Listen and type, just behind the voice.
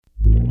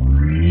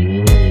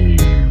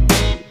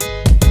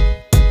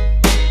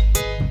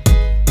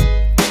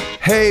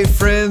Hey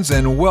friends,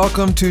 and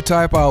welcome to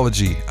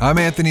Typology. I'm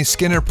Anthony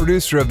Skinner,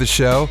 producer of the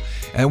show,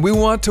 and we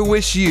want to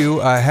wish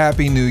you a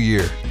happy new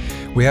year.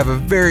 We have a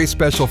very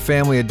special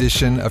family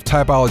edition of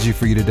Typology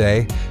for you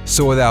today.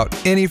 So without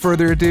any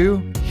further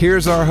ado,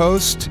 here's our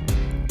host,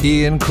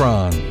 Ian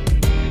Cron.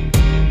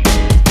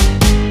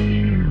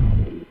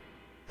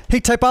 Hey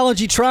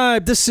Typology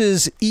Tribe, this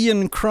is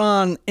Ian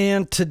Cron,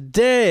 and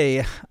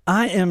today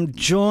I am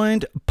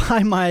joined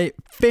by my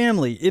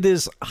family. It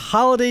is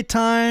holiday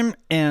time,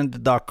 and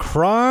the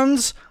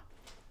Crons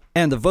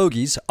and the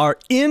Vogies are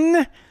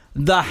in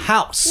the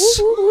house.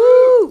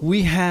 Woo-hoo-hoo.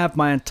 We have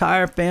my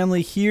entire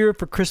family here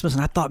for Christmas,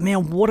 and I thought,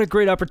 man, what a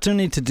great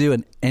opportunity to do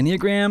an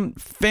Enneagram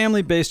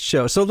family-based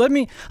show. So I'm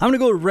going to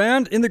go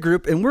around in the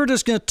group, and we're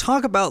just going to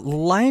talk about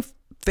life,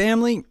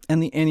 family,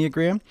 and the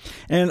Enneagram.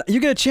 And you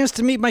get a chance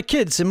to meet my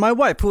kids and my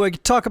wife, who I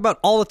talk about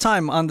all the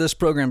time on this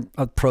program.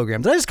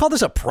 Did I just call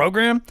this a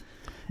program?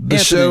 The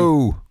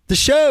show. The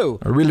show.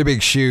 A really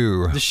big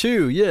shoe. The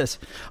shoe, yes.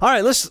 All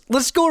right,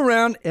 let's go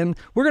around, and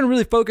we're going to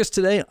really focus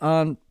today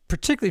on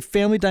particularly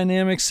family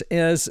dynamics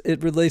as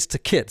it relates to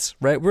kids,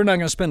 right? We're not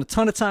going to spend a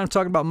ton of time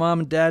talking about mom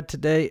and dad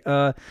today,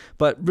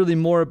 but really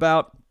more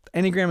about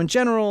Enneagram in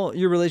general,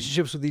 your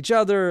relationships with each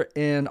other,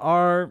 and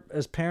our,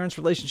 as parents,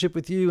 relationship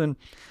with you. And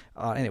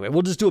anyway,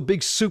 we'll just do a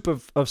big soup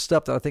of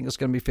stuff that I think is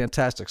going to be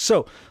fantastic.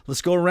 So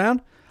let's go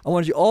around. I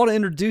want you all to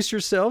introduce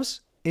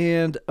yourselves,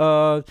 and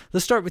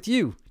let's start with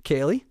you,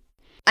 Kaylee.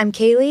 I'm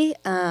Kaylee.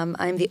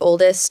 I'm the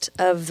oldest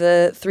of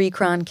the three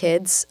Cron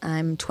kids.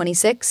 I'm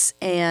 26,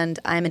 and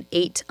I'm an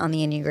 8 on the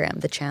Enneagram,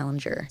 the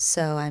challenger.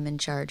 So I'm in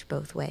charge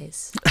both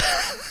ways.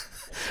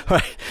 All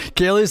right,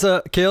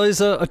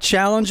 Kaylee's a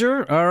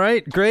challenger. All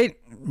right, great.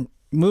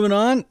 Moving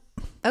on.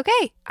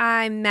 Okay,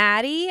 I'm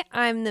Maddie.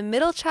 I'm the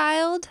middle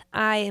child.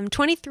 I am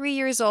 23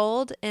 years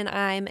old, and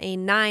I'm a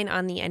 9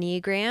 on the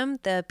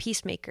Enneagram, the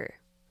peacemaker.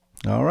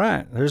 All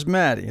right, there's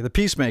Maddie, the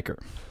peacemaker.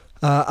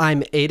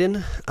 I'm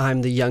Aiden.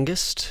 I'm the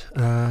youngest.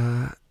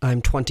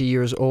 I'm 20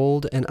 years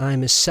old, and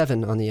I'm a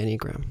 7 on the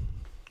Enneagram.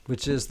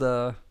 Which is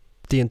the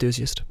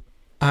enthusiast.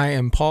 I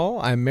am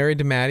Paul. I'm married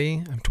to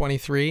Maddie. I'm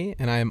 23,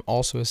 and I am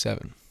also a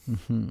 7.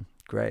 Mm-hmm.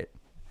 Great.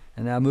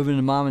 And now moving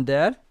to mom and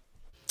dad.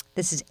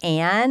 This is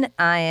Anne.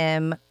 I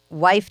am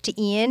wife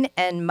to Ian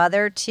and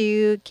mother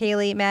to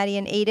Kaylee, Maddie,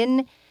 and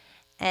Aiden,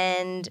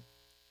 and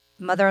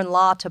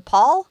mother-in-law to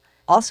Paul.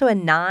 Also a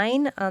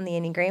 9 on the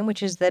Enneagram,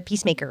 which is the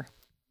peacemaker.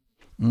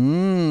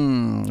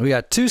 We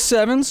got 2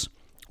 7s.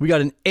 We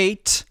got an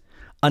 8,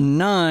 a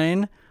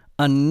 9,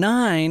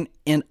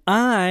 and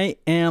I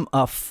am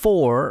a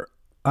 4.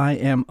 I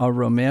am a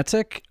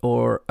romantic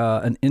or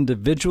an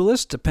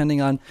individualist,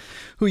 depending on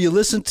who you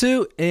listen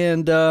to.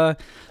 And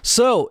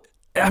so,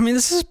 I mean,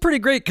 this is pretty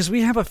great because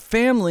we have a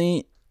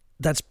family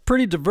that's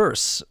pretty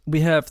diverse. We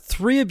have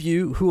 3 of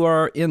you who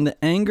are in the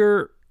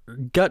anger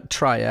gut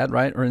triad,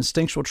 right, or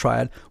instinctual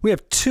triad. We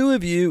have 2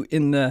 of you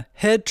in the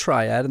head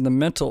triad, in the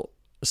mental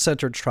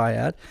centered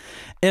triad,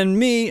 and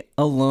me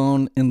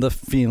alone in the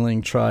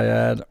feeling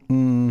triad.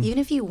 Even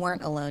if you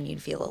weren't alone,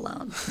 you'd feel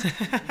alone.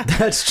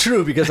 That's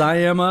true, because I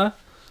am a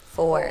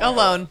 4.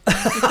 Alone.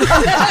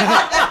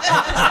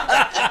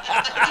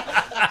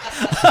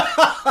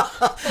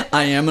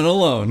 I am an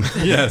alone.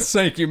 Yes,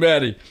 thank you,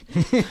 Maddie.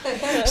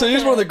 So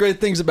here's one of the great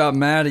things about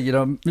Maddie. You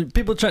know,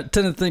 people tend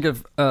to think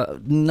of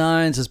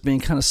 9s as being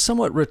kind of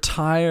somewhat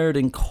retired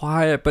and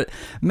quiet, but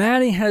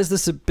Maddie has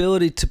this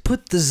ability to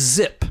put the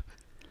zip,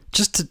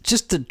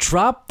 just to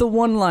drop the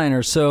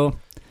one-liner. So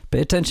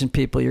pay attention,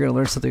 people. You're going to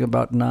learn something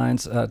about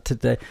 9s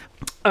today.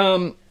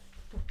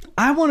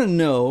 I want to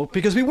know,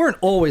 because we weren't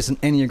always an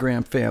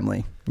Enneagram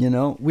family, you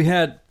know. We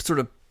had sort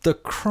of the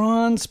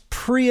Crons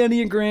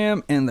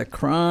pre-Enneagram and the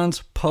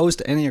Crons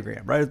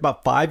post-Enneagram, right? It was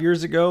about 5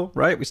 years ago,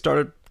 right? We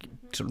started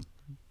sort of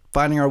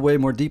finding our way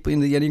more deeply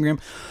into the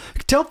Enneagram.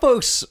 Tell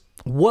folks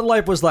what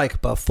life was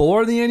like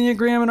before the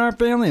Enneagram in our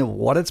family and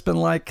what it's been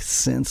like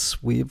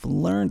since we've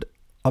learned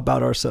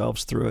about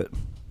ourselves through it.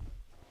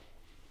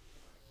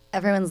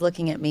 Everyone's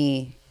looking at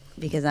me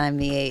because I'm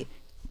the 8.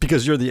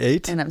 Because you're the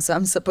 8? And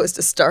I'm supposed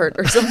to start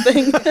or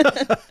something.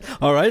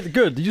 All right,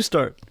 good. You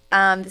start.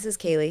 This is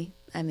Kaylee.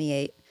 I'm the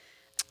 8.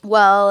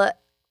 Well,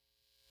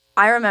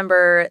 I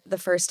remember the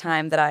first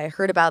time that I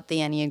heard about the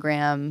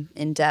Enneagram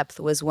in depth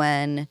was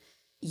when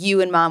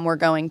you and Mom were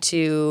going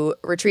to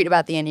retreat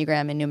about the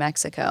Enneagram in New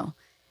Mexico.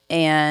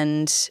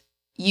 And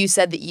you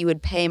said that you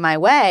would pay my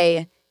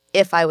way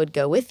if I would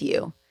go with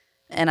you.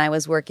 And I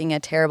was working a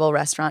terrible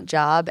restaurant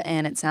job,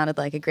 and it sounded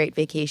like a great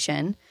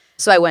vacation.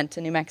 So I went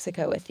to New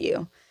Mexico with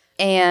you.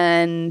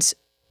 And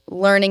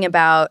learning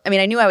about, I mean,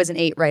 I knew I was an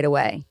 8 right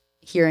away,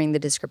 hearing the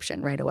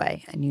description right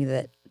away. I knew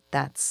that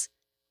that's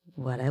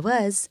what I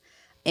was.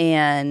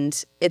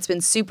 And it's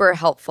been super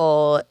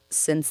helpful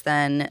since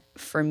then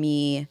for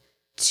me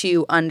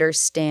to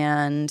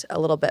understand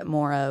a little bit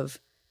more of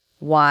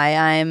why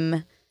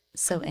I'm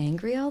so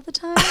angry all the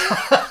time.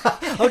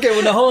 Okay,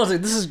 well, now hold on a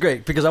second. This is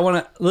great because I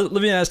want to, let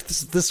me ask,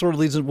 this sort of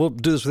leads, we'll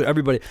do this with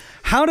everybody.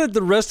 How did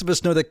the rest of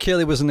us know that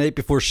Kaylee was an 8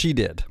 before she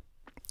did?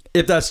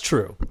 If that's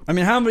true. I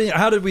mean,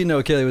 how did we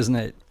know Kaylee was an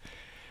 8?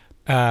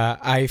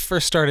 I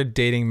first started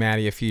dating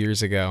Maddie a few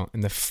years ago,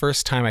 and the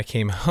first time I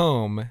came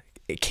home,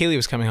 Kaylee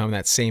was coming home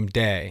that same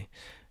day.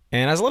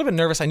 And I was a little bit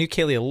nervous. I knew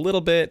Kaylee a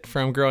little bit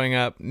from growing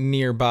up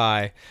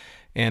nearby,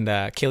 and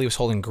Kaylee was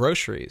holding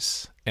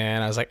groceries.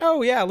 And I was like,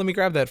 oh, yeah, let me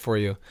grab that for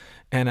you.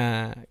 And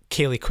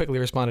Kaylee quickly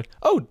responded,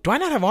 oh, do I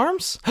not have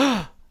arms?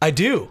 I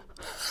do.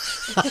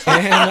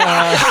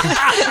 And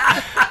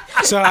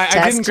so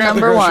I didn't grab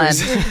the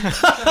groceries.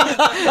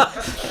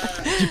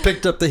 You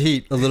picked up the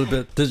heat a little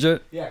bit, did you?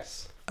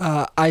 Yes.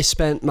 I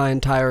spent my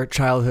entire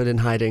childhood in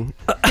hiding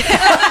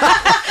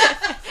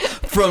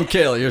From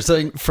Kaylee, you're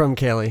saying? from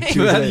Kaylee.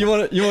 You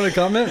want to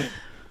comment?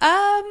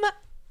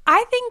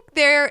 I think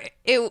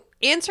it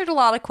answered a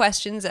lot of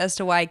questions as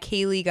to why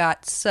Kaylee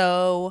got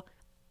so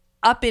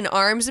up in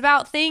arms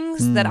about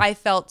things that I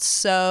felt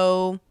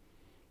so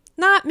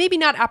maybe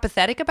not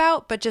apathetic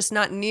about, but just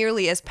not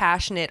nearly as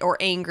passionate or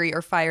angry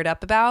or fired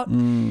up about.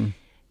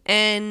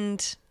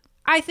 And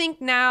I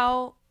think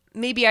now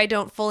maybe I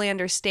don't fully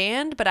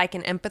understand, but I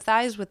can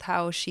empathize with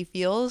how she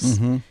feels.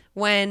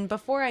 When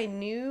before I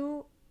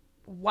knew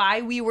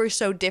why we were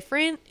so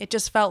different, it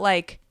just felt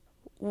like,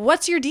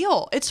 what's your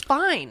deal? It's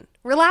fine.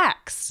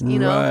 Relax, you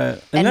know?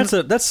 Right. And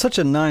that's such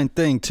a 9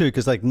 thing too,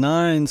 because like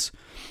 9s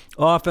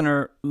often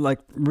are like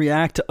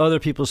react to other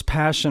people's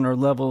passion or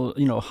level,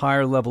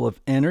 higher level of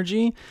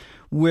energy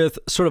with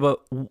sort of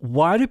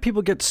why do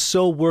people get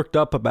so worked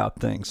up about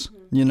things?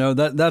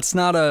 That's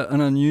not an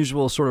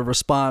unusual sort of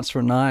response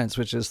for 9s,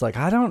 which is like,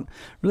 I don't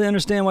really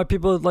understand why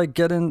people like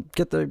get in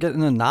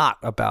a knot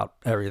about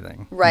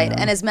everything. Right.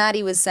 And as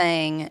Maddie was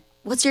saying,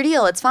 what's your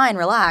deal? It's fine.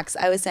 Relax.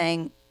 I was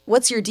saying,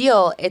 what's your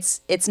deal?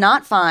 It's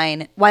not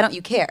fine. Why don't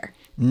you care?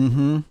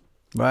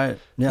 Right.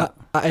 Yeah.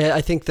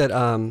 I think that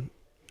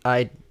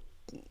I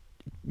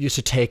used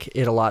to take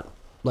it a lot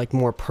like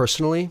more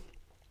personally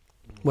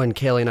when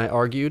Kaylee and I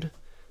argued.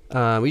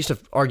 We used to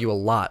argue a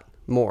lot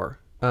more.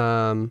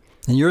 And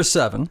you're a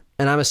 7.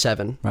 And I'm a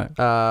 7. Right.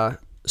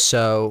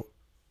 So,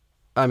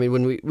 I mean,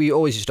 when we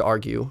always used to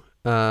argue,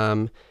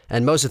 and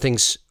most of the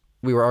things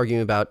we were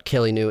arguing about,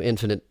 Kaylee knew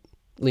infinitely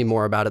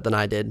more about it than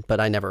I did, but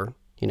I never,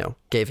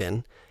 gave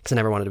in because I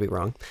never wanted to be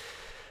wrong.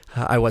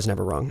 I was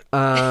never wrong.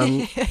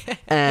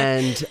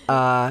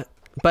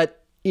 But,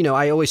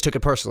 I always took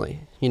it personally,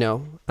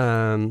 but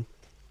I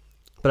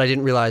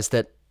didn't realize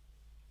that,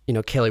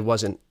 Kaylee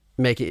wasn't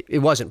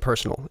it wasn't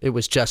personal. It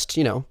was just,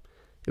 it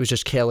was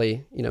just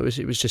Kaylee,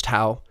 it was just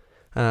how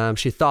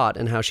she thought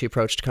and how she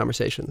approached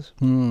conversations.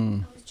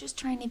 I was just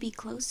trying to be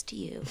close to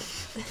you.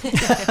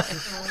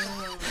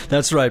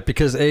 That's right,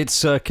 because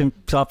 8s can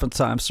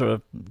oftentimes sort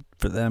of,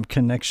 for them,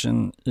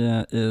 connection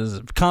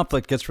is,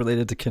 conflict gets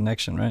related to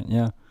connection, right?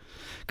 Yeah.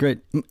 Great.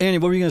 Annie,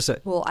 what were you going to say?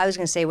 Well, I was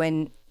going to say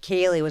when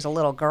Kaylee was a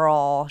little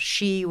girl,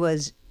 she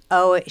was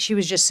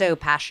just so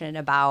passionate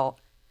about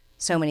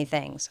so many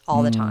things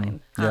all the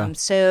time. Yeah.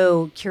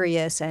 So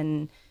curious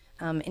and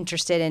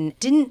interested, and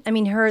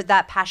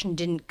that passion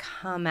didn't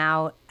come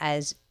out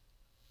as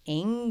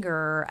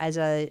anger as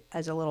a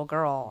little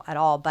girl at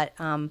all. But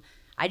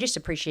I just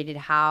appreciated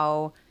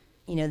how,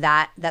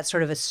 that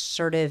sort of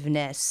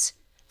assertiveness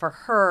for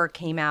her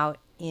came out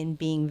in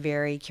being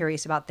very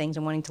curious about things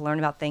and wanting to learn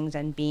about things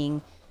and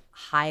being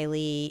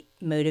highly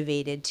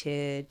motivated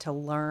to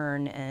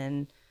learn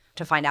and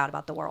to find out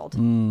about the world.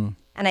 And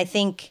I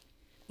think,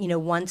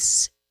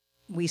 once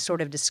we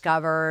sort of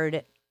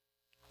discovered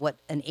what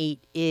an 8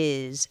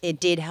 is, it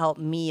did help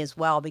me as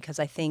well, because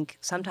I think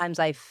sometimes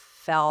I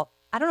felt,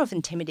 I don't know if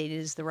intimidated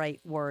is the right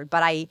word,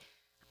 but I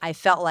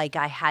felt like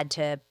I had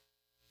to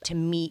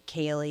meet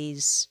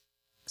Kaylee's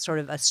sort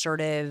of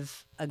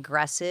assertive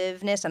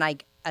aggressiveness,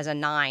 and as a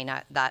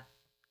 9, that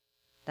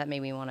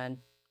made me want to,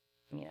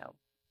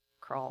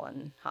 crawl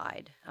and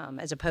hide,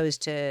 as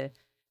opposed to,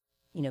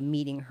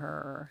 meeting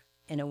her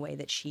in a way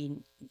that she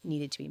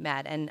needed to be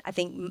met. And I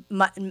think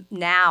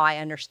now I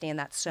understand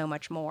that so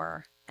much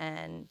more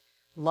and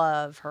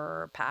love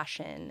her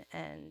passion,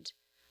 and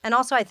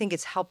also I think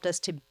it's helped us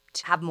to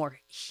have more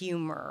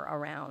humor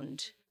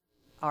around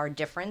our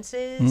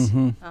differences,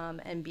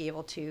 and be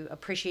able to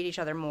appreciate each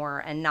other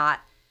more and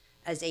not,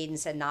 as Aiden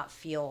said, not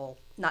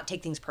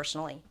take things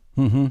personally.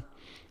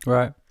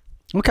 Right.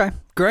 Okay,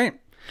 great.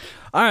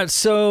 All right,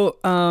 so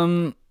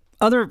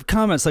other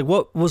comments, like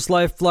what was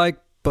life like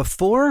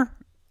before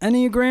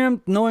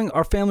Enneagram, knowing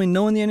our family,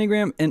 knowing the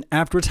Enneagram, and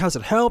afterwards, how's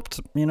it helped?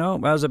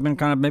 Has it been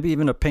kind of maybe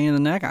even a pain in the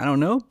neck? I don't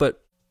know,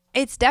 but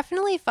it's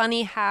definitely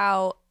funny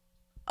how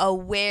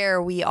aware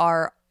we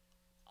are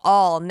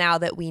all now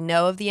that we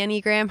know of the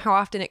Enneagram, how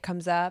often it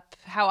comes up,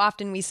 how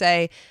often we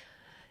say,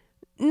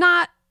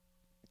 not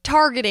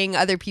targeting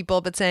other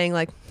people, but saying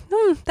like,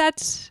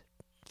 that's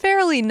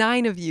fairly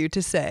 9 of you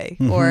to say,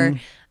 or,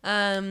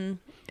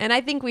 and I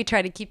think we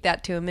try to keep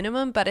that to a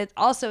minimum, but it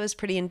also is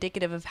pretty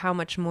indicative of how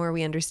much more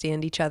we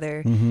understand each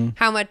other,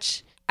 how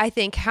much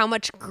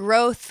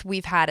growth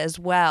we've had as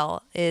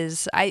well.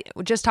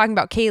 Just talking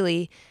about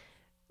Kaylee,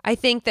 I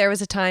think there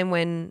was a time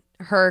when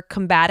her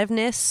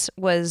combativeness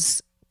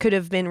could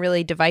have been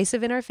really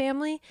divisive in our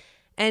family.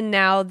 And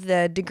now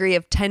the degree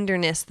of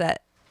tenderness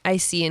that I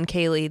see in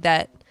Kaylee,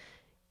 that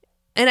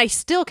and I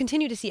still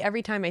continue to see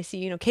every time I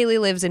see, Kaylee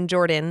lives in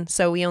Jordan,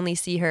 so we only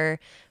see her,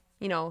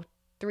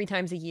 3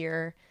 times a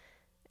year.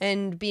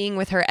 And being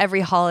with her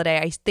every holiday,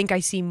 I think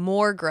I see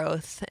more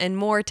growth and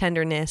more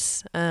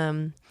tenderness.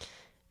 And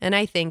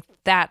I think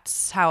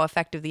that's how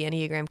effective the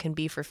Enneagram can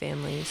be for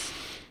families.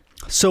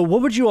 So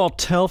what would you all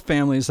tell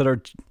families that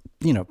are,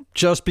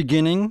 just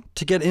beginning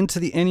to get into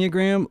the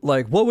Enneagram?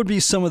 Like, what would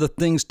be some of the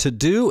things to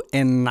do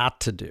and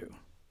not to do?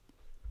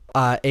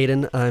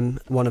 Aiden, I'm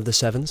one of the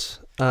 7s.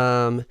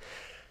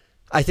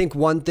 I think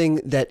one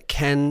thing that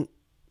can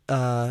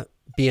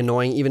be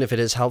annoying, even if it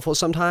is helpful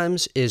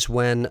sometimes, is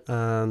when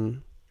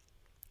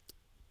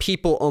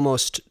people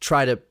almost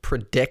try to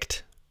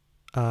predict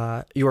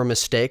your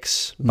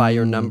mistakes by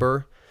your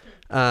number.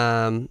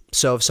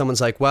 So if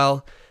someone's like,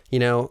 well,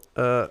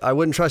 I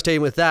wouldn't trust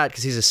Aiden with that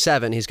because he's a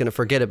 7, he's going to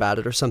forget about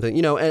it or something,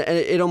 and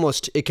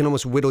it can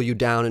almost whittle you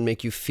down and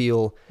make you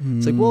feel,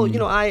 it's like,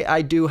 well,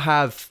 I do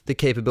have the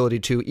capability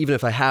to, even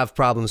if I have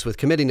problems with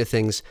committing to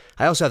things,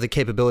 I also have the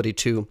capability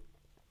to,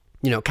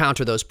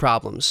 counter those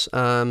problems.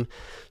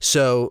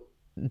 So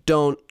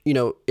don't,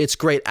 it's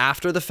great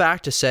after the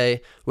fact to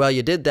say, well,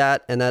 you did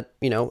that, and that,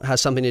 has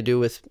something to do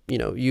with,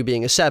 you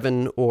being a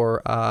 7,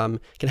 or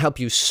can help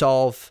you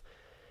solve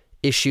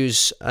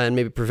issues and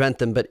maybe prevent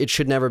them, but it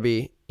should never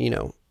be,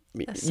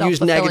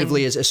 used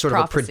negatively as sort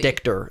of a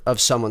predictor of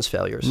someone's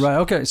failures. Right.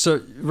 Okay. So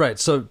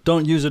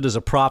don't use it as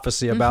a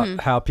prophecy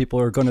about how people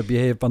are going to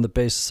behave on the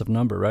basis of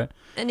number, right?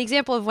 An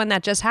example of when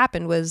that just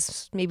happened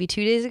was maybe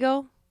 2 days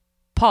ago.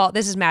 Paul,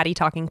 this is Maddie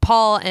talking.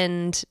 Paul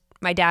and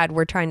my dad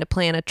were trying to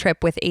plan a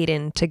trip with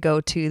Aiden to go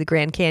to the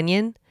Grand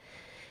Canyon.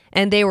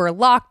 And they were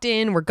locked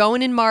in. We're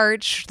going in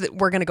March.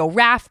 We're going to go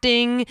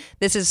rafting.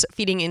 This is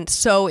feeding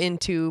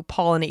into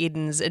Paul and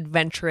Aiden's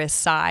adventurous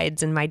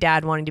sides, and my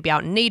dad wanting to be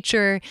out in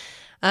nature.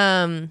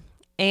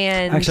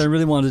 And actually, I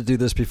really wanted to do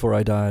this before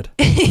I died.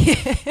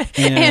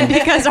 and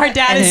because our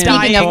dad is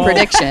Speaking dying. of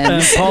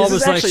predictions, Paul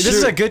was like, this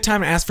is a good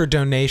time to ask for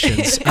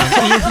donations.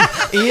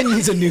 Ian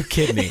needs a new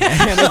kidney,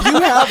 and if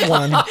you have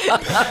one,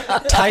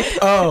 type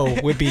O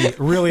would be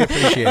really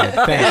appreciated.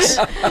 Thanks.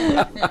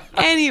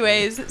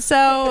 Anyways,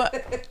 so,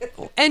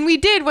 and we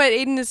did what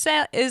Aiden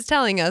is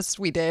telling us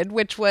we did,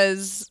 which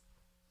was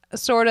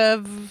sort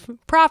of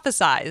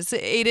prophesize.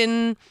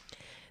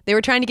 They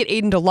were trying to get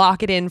Aiden to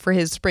lock it in for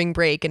his spring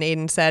break, and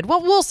Aiden said,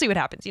 well, we'll see what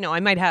happens. We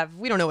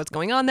don't know what's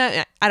going on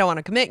that. I don't want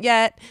to commit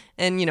yet.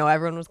 And,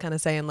 everyone was kind of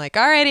saying like,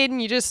 all right,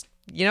 Aiden, you just,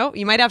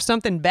 you might have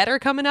something better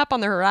coming up on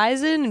the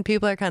horizon, and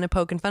people are kind of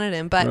poking fun at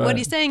him. But what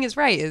he's saying is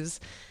right,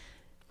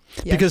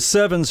 because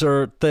 7s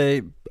are,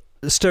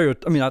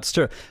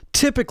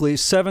 typically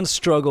 7s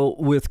struggle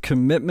with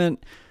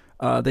commitment.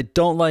 They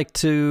don't like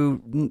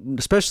to,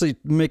 especially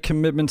make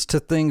commitments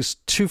to things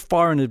too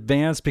far in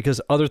advance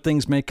because other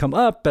things may come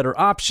up, better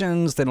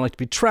options. They don't like to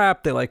be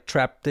trapped. They like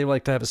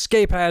to have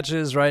escape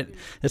hatches, right,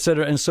 et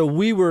cetera. And so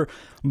we were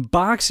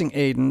boxing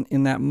Aiden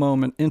in that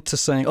moment into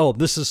saying, oh,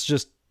 this is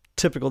just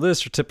typical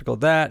this or typical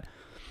that.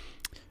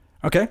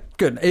 Okay,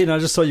 good. Aiden, I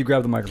just saw you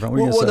grab the microphone.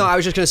 No, I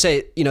was just going to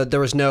say, there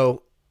was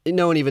no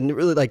one even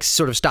really like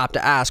sort of stopped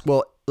to ask,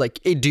 well,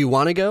 like, hey, do you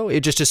want to go? It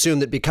just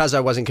assumed that because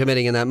I wasn't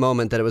committing in that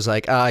moment that it was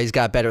like, he's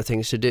got better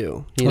things to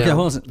do. Okay,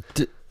 hold on.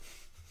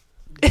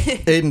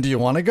 Aiden, do you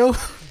want to go?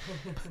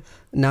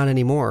 Not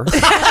anymore.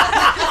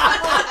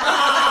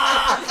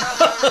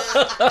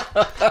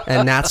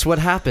 And that's what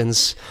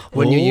happens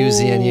when you use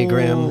the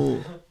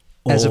Enneagram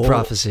as a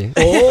prophecy.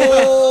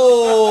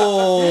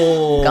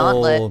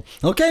 Gauntlet.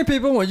 Okay,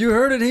 people. Well, you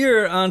heard it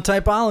here on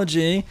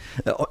Typology.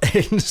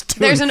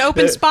 There's an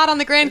open spot on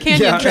the Grand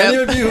Canyon trip. Any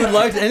of you who'd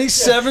like, any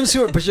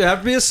 7s but you have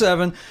to be a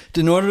 7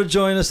 in order to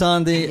join us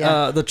on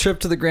the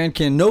trip to the Grand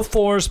Canyon. No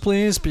 4s,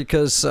 please,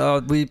 because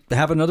we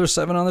have another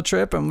 7 on the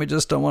trip, and we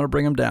just don't want to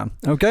bring them down.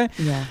 Okay?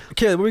 Yeah.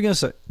 Okay, what were you going to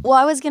say? Well,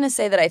 I was going to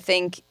say that I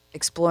think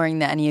exploring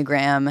the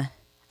Enneagram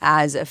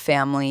as a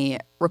family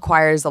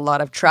requires a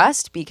lot of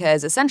trust,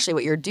 because essentially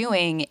what you're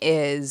doing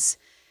is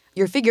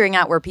you're figuring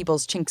out where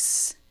people's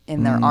chinks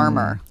in their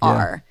armor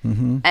are.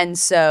 Mm-hmm. And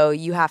so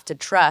you have to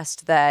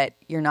trust that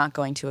you're not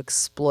going to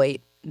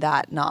exploit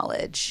that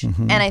knowledge.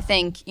 Mm-hmm. And I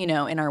think, in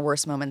our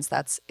worst moments,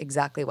 that's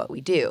exactly what we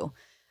do.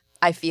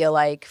 I feel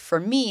like for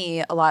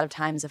me, a lot of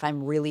times if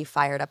I'm really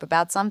fired up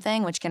about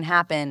something, which can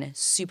happen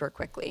super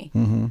quickly,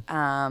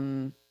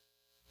 and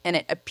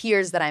it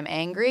appears that I'm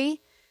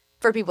angry,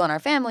 for people in our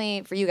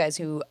family, for you guys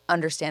who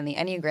understand the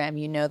Enneagram,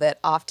 you know that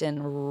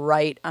often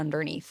right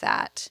underneath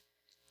that,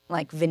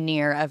 like,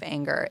 veneer of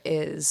anger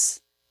is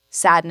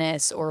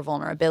sadness or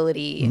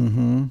vulnerability.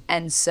 Mm-hmm.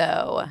 And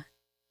so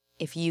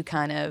if you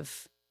kind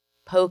of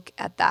poke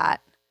at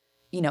that,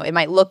 it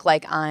might look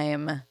like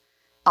I'm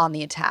on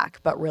the attack,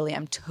 but really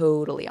I'm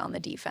totally on the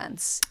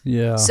defense.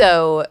 Yeah.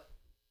 So,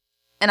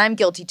 and I'm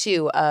guilty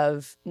too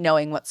of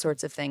knowing what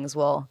sorts of things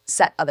will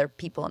set other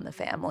people in the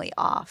family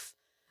off.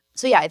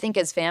 So yeah, I think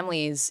as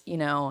families,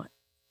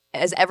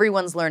 as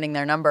everyone's learning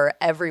their number,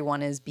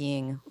 everyone is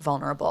being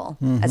vulnerable.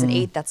 Mm-hmm. As an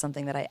 8, that's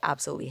something that I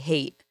absolutely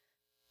hate.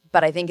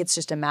 But I think it's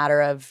just a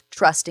matter of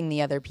trusting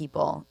the other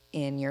people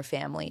in your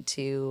family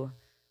to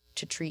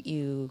to treat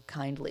you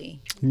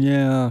kindly.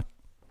 Yeah.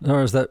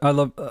 Or is that? I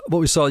love what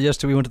we saw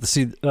yesterday. We went to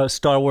see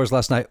Star Wars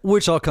last night,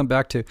 which I'll come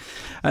back to.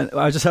 And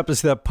I just happened to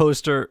see that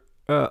poster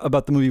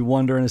about the movie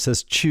Wonder, and it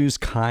says "Choose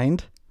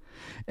kind."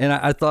 And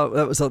I thought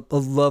that was a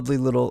lovely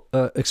little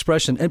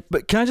expression.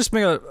 But can I just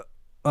make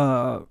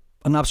an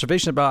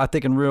observation about, I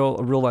think, a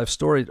real life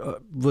story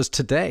was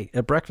today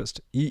at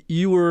breakfast.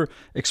 You were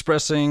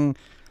expressing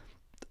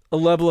a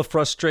level of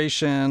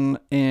frustration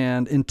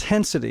and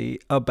intensity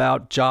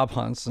about job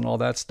hunts and all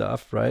that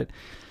stuff, right?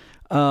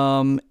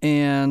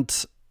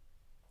 And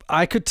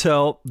I could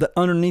tell that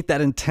underneath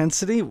that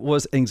intensity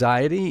was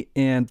anxiety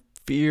and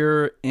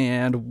fear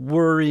and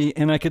worry,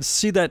 and I could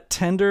see that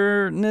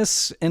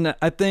tenderness. And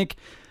I think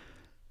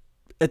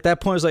at that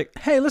point, I was like,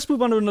 hey, let's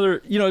move on to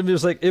another,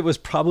 it was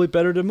probably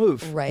better to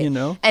move. Right.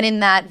 And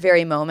in that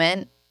very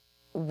moment,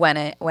 when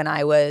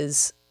I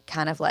was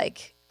kind of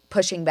like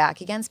pushing back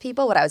against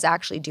people, what I was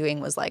actually doing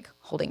was like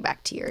holding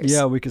back tears.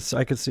 Yeah,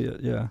 I could see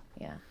it. Yeah.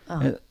 Yeah.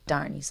 Oh,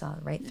 darn, you saw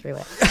right through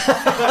it.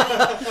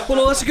 Well,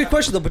 no, that's a good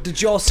question, though. But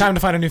did you all see... Time to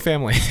find a new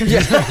family.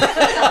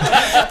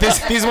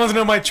 These ones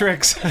know my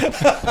tricks.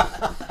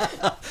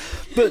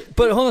 But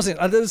hold on a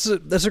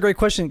second. That's a great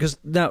question, because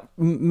now,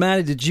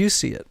 Maddie, did you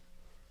see it?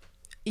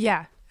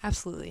 Yeah,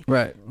 absolutely.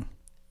 Right.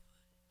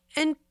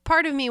 And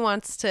part of me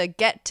wants to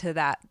get to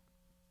that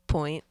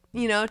point, to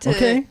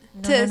Okay.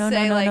 say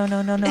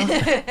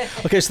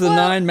Okay, so the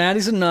 9,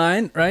 Maddie's a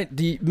 9, right?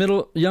 The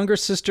younger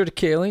sister to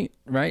Kaylee,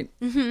 right?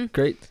 Mm-hmm.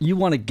 Great. You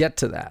want to get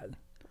to that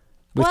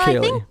with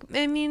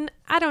Kaylee.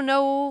 I don't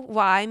know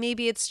why.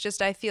 Maybe it's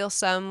just I feel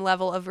some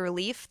level of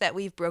relief that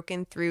we've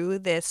broken through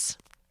this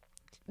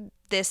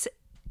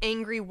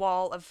angry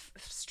wall of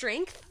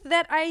strength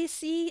that I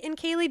see in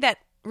Kaylee that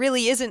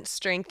really isn't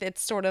strength.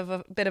 It's sort of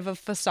a bit of a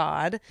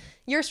facade.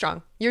 You're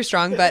strong,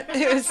 but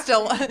it's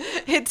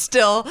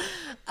still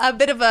a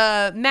bit of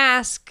a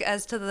mask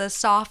as to the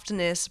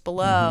softness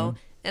below. Mm-hmm.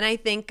 And I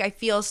think I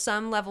feel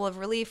some level of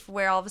relief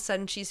where all of a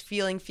sudden she's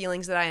feeling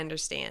feelings that I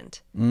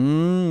understand.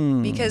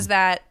 Because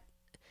that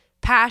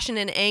passion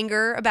and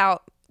anger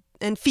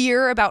and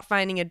fear about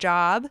finding a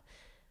job,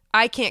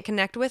 I can't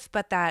connect with,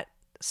 but that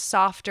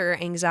softer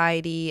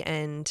anxiety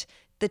and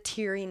the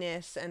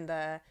teariness and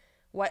the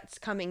what's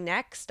coming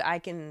next, I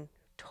can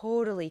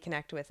totally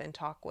connect with and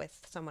talk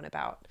with someone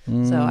about.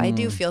 So I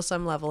do feel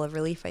some level of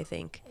relief, I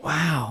think.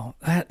 Wow.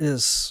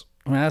 That's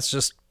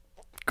just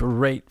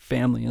great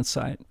family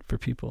insight for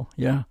people.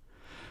 Yeah.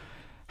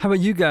 How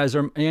about you guys?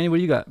 Or Annie, what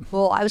do you got?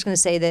 Well, I was going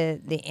to say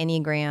the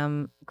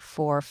Enneagram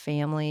for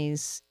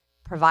families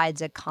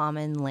provides a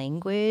common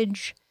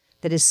language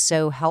that is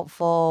so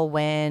helpful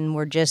when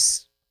we're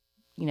just,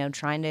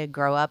 trying to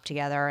grow up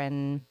together,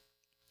 and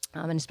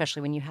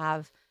especially when you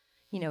have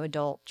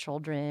adult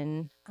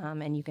children,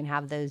 and you can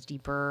have those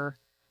deeper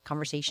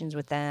conversations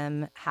with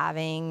them.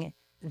 Having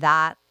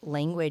that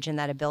language and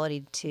that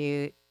ability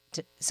to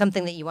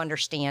something that you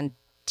understand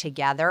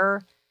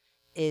together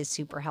is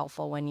super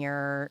helpful when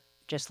you're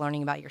just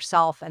learning about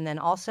yourself, and then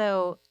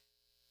also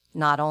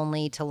not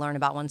only to learn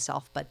about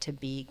oneself, but to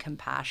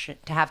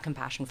have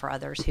compassion for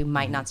others who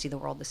might not see the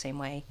world the same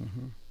way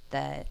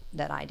that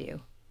I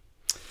do.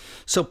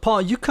 So,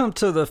 Paul, you come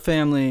to the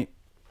family.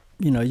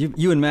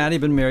 You and Maddie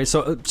have been married.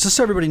 So just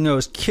so everybody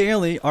knows,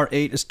 Kaylee, our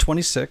 8, is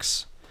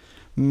 26.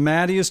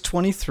 Maddie is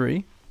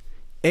 23.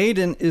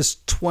 Aiden is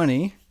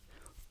 20.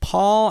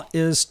 Paul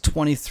is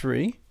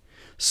 23.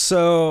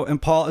 So,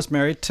 and Paul is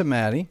married to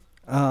Maddie.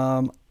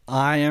 I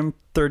am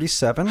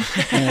 37.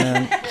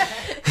 And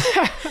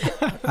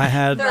I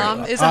had...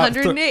 Mom is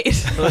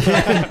 108.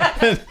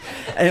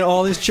 And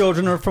all these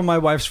children are from my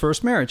wife's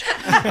first marriage.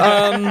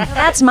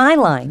 That's my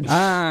line.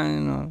 I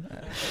know.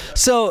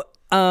 So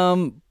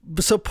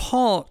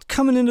Paul,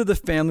 coming into the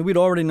family, we'd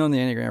already known the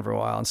Enneagram for a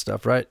while and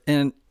stuff, right?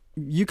 And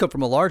you come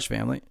from a large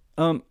family.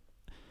 What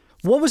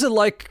was it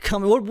like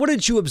coming? What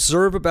did you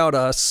observe about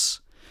us?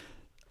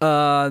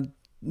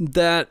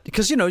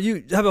 Because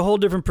you have a whole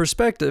different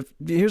perspective.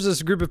 Here's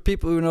this group of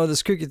people who know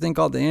this kooky thing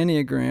called the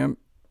Enneagram.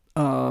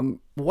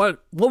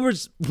 What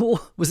was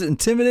it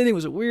intimidating?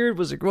 Was it weird?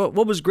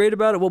 What was great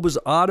about it? What was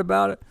odd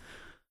about it?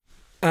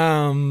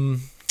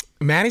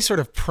 Maddie sort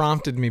of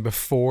prompted me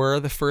before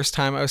the first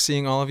time I was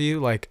seeing all of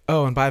you, like,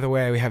 oh, and by the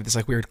way, we have this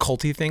like weird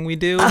culty thing we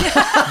do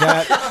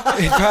that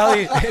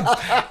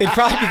it'd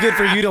probably be good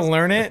for you to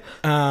learn it.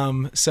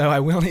 So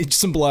I will need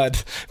some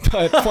blood,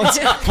 but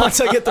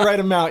once I get the right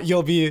amount,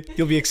 you'll be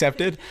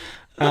accepted.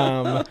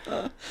 But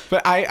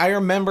I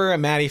remember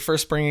Maddie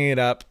first bringing it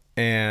up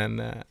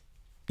and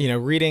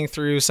reading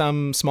through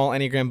some small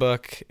Enneagram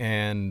book,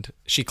 and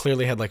she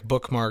clearly had like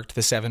bookmarked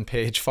the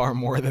 7-page far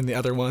more than the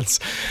other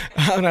ones.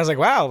 And I was like,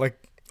 wow, like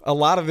a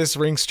lot of this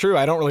rings true.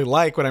 I don't really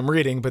like what I'm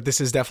reading, but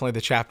this is definitely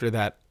the chapter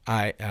that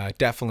I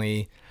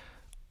definitely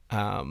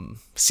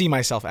see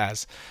myself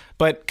as.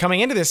 But coming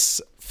into this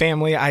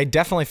family, I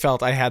definitely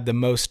felt I had the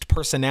most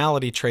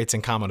personality traits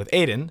in common with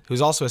Aiden,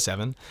 who's also a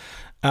 7.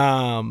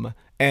 And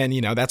And,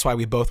 that's why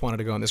we both wanted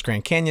to go on this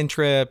Grand Canyon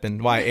trip,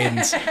 and why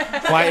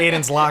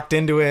Aiden's locked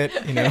into it,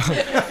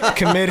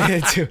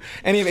 committed to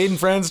any of Aiden's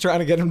friends trying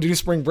to get him to do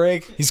spring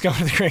break. He's going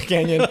to the Grand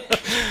Canyon.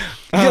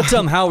 You gotta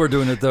tell them how we're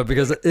doing it though,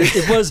 because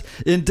it was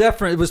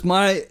indifferent. It was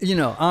my,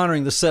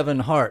 honoring the Seven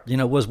Heart.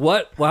 Was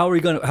what? Well,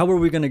 how were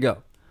we gonna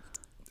go?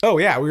 Oh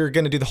yeah, we were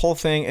gonna do the whole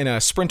thing in a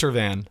Sprinter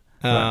van.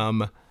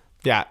 Right.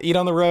 Yeah, eat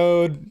on the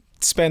road,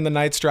 spend the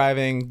nights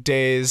driving,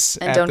 days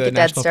And at don't the get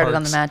Dad national started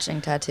on parks. the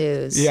matching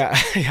tattoos. Yeah,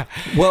 yeah.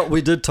 Well,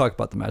 we did talk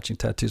about the matching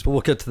tattoos, but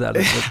we'll get to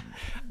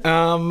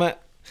that.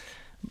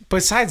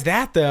 Besides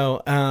that,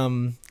 though,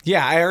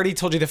 I already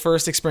told you the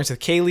first experience with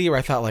Kaylee where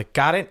I thought,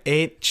 got it,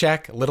 8,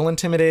 check, a little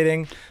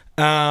intimidating.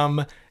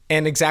 And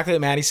exactly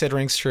what Maddie said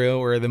rings true,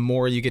 where the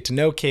more you get to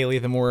know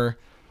Kaylee, the more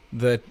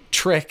the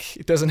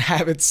trick doesn't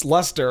have its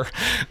luster.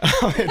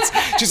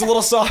 She's a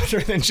little softer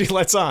than she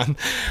lets on,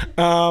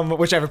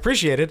 which I've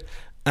appreciated.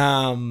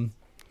 But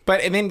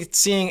then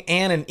seeing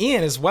Anne and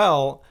Ian as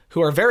well,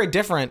 who are very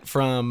different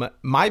from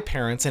my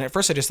parents. And at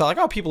first I just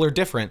thought people are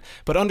different,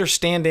 but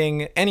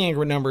understanding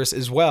Enneagram numbers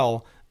as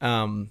well.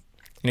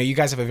 You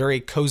guys have a very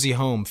cozy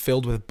home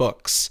filled with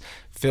books,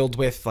 filled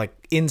with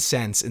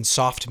incense and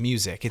soft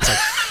music.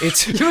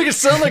 It's You make it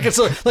sound like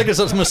it's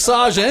a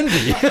massage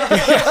envy.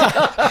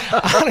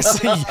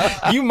 honestly,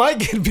 you might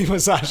get to be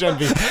massage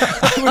envy.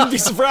 I wouldn't be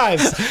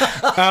surprised.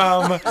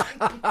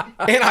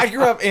 And I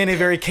grew up in a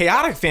very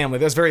chaotic family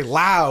that was very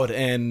loud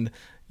and,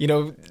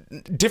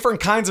 different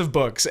kinds of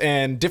books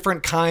and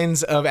different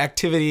kinds of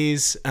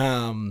activities.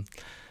 So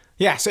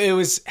it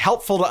was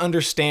helpful to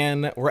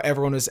understand where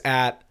everyone was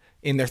at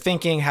in their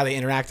thinking, how they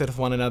interacted with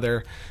one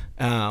another.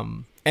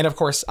 And of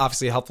course,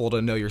 obviously helpful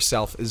to know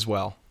yourself as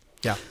well.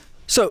 Yeah.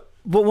 So,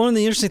 but one of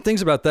the interesting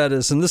things about that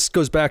is, and this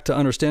goes back to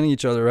understanding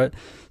each other, right?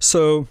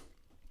 So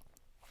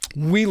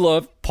we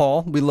love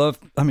Paul.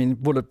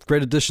 What a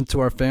great addition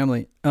to our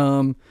family.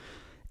 And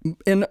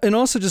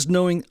also just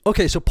knowing,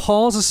 okay, so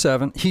Paul's a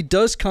 7. He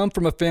does come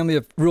from a family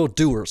of real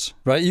doers,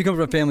 right? You come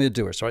from a family of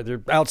doers, right?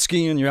 They're out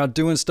skiing, you're out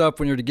doing stuff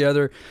when you're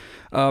together.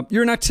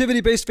 You're an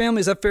activity-based family.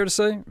 Is that fair to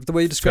say, the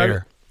way you describe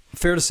it?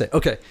 Fair to say.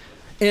 Okay.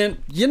 And,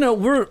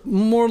 we're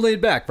more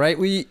laid back, right?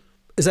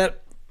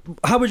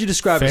 How would you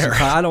describe it?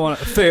 I don't want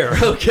to. Fair.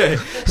 Okay.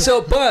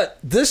 So, but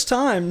this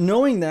time,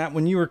 knowing that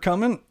when you were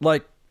coming,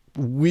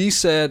 we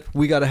said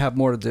we got to have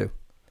more to do.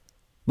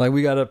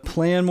 We got to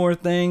plan more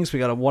things. We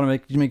got to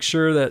want to make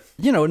sure that,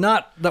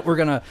 not that we're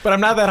going to. But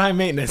I'm not that high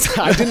maintenance.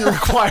 I didn't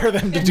require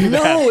them to do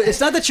that. No, it's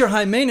not that you're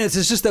high maintenance.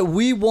 It's just that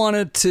we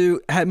wanted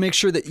to make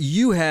sure that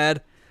you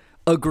had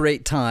a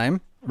great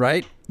time,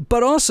 right?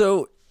 But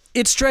also,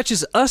 it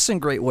stretches us in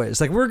great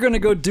ways. We're going to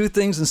go do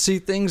things and see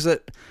things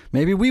that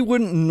maybe we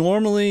wouldn't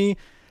normally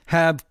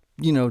have,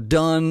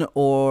 done,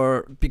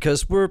 or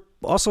because we're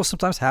also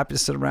sometimes happy to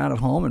sit around at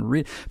home and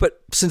read.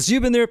 But since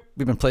you've been there,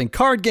 we've been playing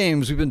card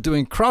games. We've been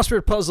doing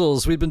crossword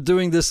puzzles. We've been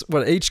doing this,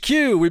 HQ.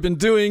 We've been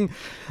doing,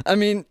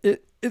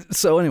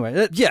 so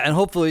anyway, and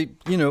hopefully,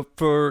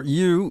 for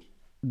you,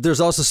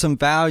 there's also some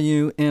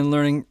value in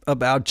learning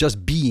about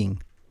just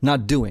being,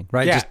 not doing,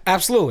 right? Yeah,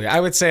 absolutely. I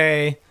would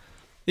say,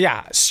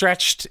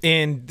 stretched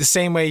in the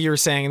same way you were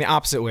saying in the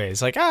opposite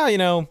ways.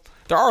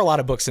 There are a lot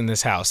of books in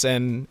this house,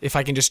 and if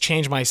I can just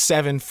change my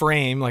 7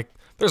 frame,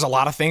 there's a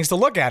lot of things to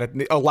look at.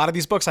 A lot of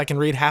these books I can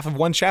read half of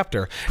one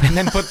chapter and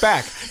then put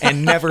back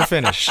and never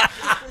finish.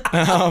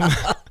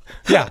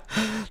 Yeah.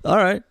 All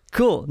right,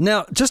 cool.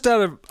 Now, just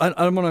I'm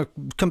going to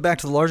come back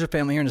to the larger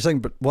family here in a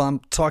second, but while I'm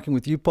talking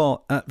with you,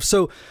 Paul,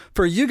 so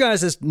for you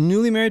guys as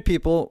newly married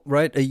people,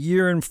 right, 1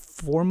 year and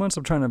 4 months,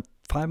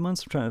 5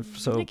 months,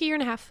 so a year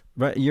and a half.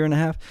 Right,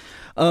 1.5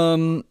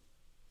 years.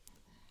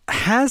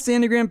 Has the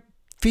Enneagram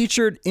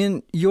featured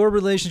in your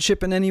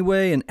relationship in any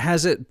way, and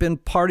has it been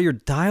part of your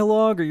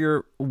dialogue or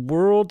your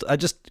world? I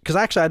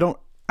actually don't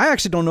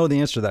know the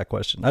answer to that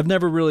question. I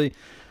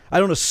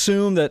don't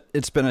assume that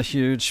it's been a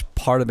huge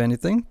part of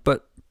anything,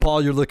 but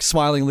Paul, you're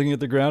smiling, looking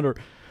at the ground, or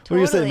what do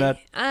you say, Matt?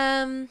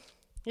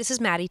 This is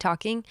Maddie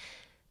talking.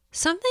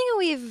 Something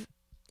we've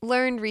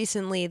learned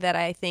recently that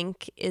I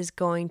think is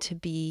going to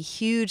be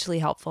hugely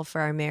helpful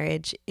for our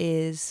marriage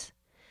is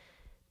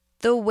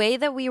the way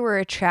that we were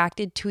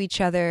attracted to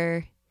each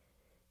other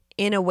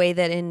in a way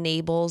that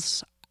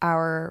enables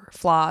our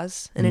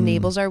flaws and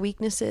enables our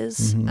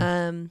weaknesses.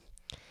 Mm-hmm.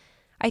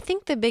 I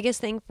think the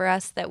biggest thing for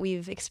us that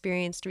we've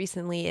experienced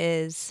recently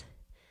is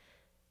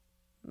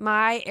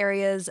my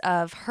areas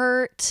of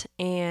hurt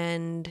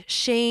and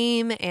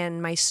shame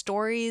and my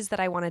stories that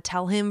I want to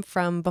tell him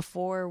from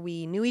before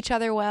we knew each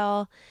other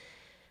well.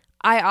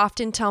 I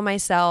often tell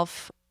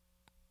myself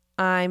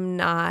I'm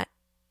not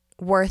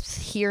worth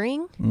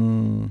hearing.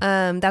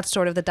 That's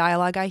sort of the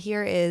dialogue I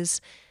hear is,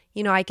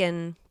 I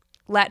can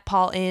let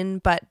Paul in,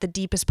 but the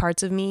deepest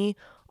parts of me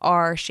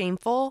are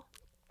shameful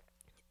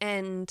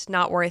and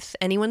not worth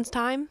anyone's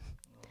time.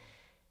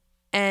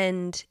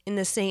 And in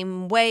the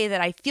same way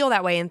that I feel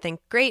that way and think,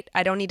 great,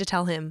 I don't need to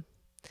tell him,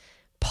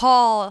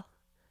 Paul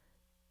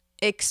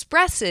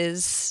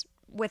expresses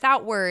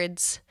without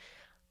words,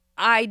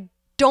 I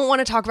don't want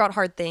to talk about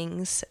hard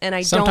things, and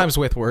I Sometimes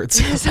with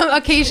words.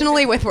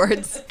 occasionally with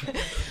words.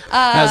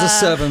 As a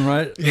 7,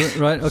 right?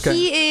 Right. Okay.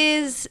 He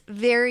is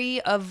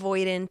very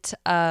avoidant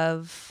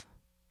of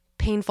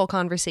painful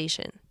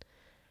conversation.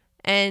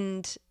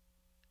 And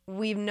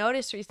we've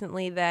noticed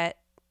recently that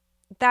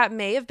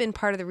may have been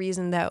part of the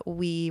reason that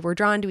we were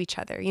drawn to each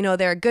other. You know,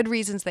 there are good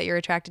reasons that you're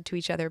attracted to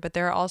each other, but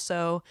there are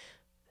also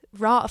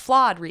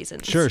flawed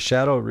reasons. Sure,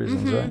 shadow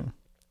reasons, right?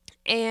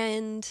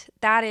 And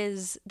that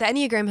is, the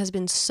Enneagram has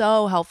been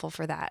so helpful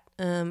for that.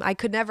 I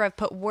could never have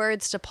put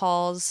words to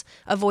Paul's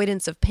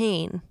avoidance of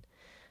pain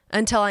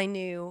until I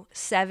knew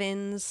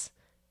 7s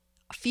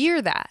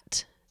fear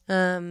that.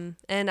 And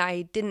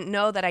I didn't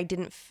know that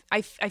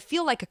I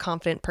feel like a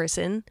confident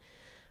person,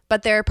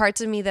 but there are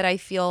parts of me that I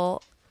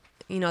feel,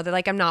 you know, that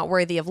like I'm not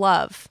worthy of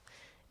love.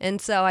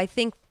 And so I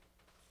think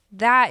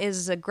that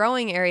is a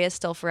growing area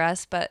still for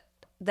us, but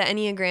the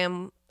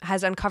Enneagram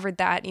has uncovered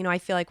that. You know, I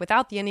feel like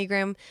without the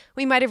Enneagram,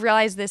 we might have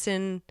realized this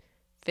in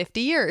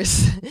 50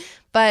 years,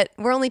 but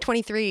we're only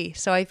 23.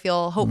 So I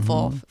feel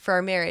hopeful for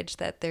our marriage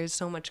that there's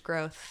so much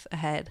growth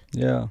ahead.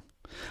 Yeah.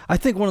 I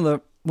think one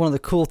of the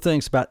cool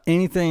things about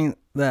anything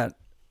that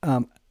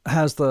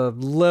has the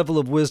level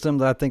of wisdom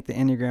that I think the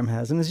Enneagram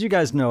has, and as you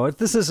guys know,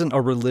 this isn't a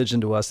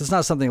religion to us. It's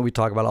not something that we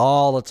talk about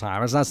all the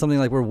time. It's not something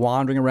like we're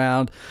wandering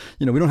around.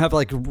 You know, we don't have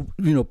like, you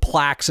know,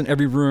 plaques in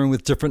every room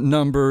with different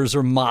numbers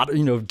or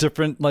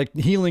different like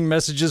healing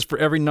messages for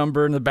every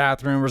number in the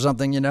bathroom or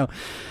something, you know.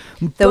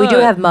 Though we do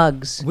have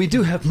mugs. We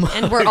do have mugs.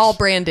 And we're all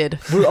branded.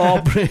 We're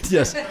all branded,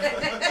 yes.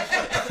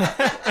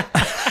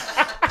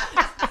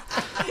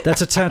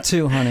 That's a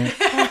tattoo, honey.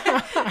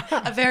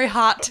 A very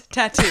hot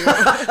tattoo.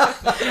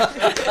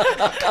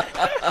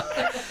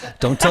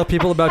 Don't tell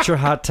people about your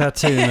hot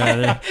tattoo,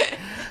 Maddie.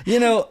 You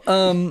know,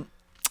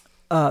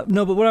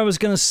 no, but what I was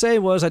going to say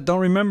was I don't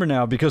remember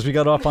now because we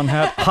got off on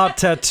hot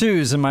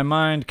tattoos and my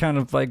mind kind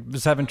of like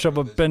was having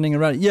trouble bending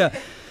around. Yeah.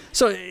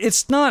 So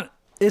it's not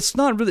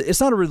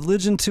a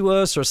religion to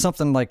us or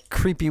something like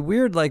creepy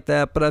weird like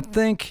that, but I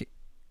think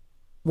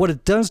what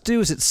it does do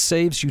is it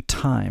saves you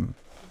time.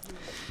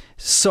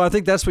 So I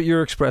think that's what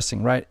you're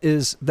expressing, right?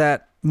 Is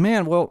that,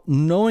 man, well,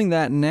 knowing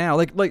that now,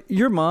 like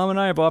your mom and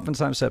I have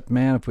oftentimes said,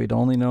 man, if we'd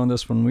only known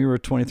this when we were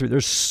 23,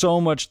 there's so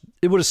much,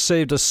 it would have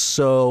saved us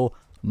so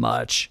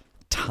much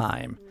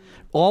time.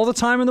 All the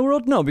time in the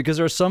world? No, because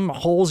there are some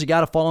holes you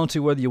got to fall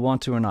into whether you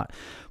want to or not.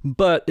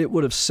 But it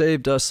would have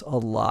saved us a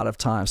lot of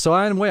time. So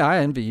in a way, I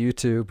envy you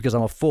two because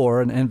I'm a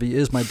 4 and envy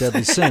is my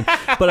deadly sin.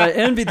 But I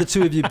envy the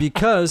two of you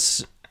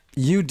because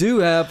you do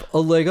have a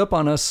leg up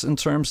on us in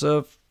terms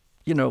of,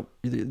 you know,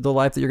 the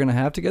life that you're going to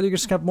have together. You're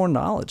just going to have more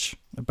knowledge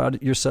about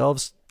it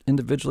yourselves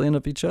individually and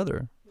of each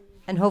other.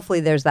 And hopefully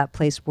there's that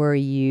place where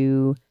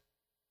you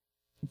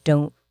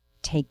don't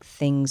take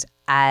things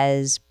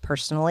as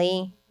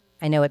personally.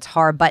 I know it's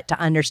hard, but to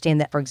understand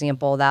that, for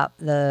example, that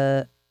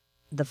the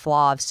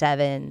flaw of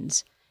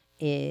 7s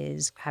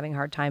is having a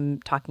hard time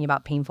talking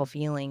about painful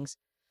feelings,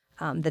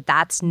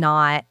 that's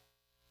not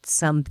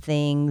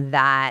something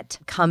that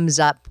comes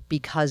up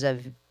because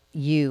of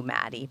you,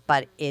 Maddie,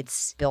 but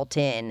it's built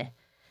in.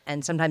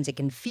 And sometimes it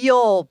can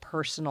feel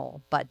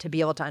personal, but to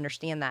be able to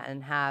understand that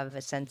and have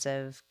a sense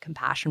of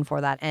compassion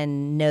for that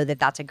and know that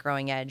that's a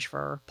growing edge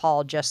for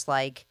Paul, just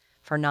like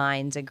for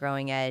 9s, a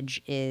growing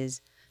edge is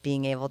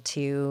being able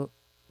to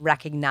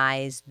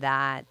recognize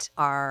that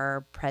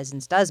our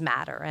presence does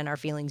matter and our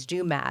feelings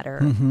do matter.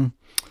 Mm-hmm.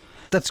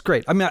 That's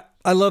great. I mean,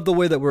 I love the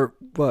way that we're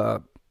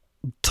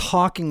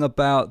talking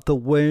about the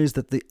ways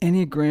that the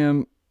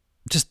Enneagram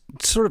just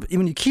sort of,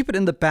 when you keep it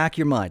in the back of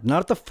your mind, not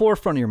at the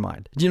forefront of your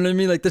mind. Do you know what I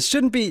mean? Like, this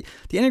shouldn't be,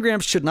 the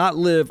Enneagram should not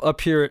live up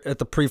here at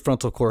the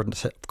prefrontal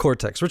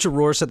cortex. Richard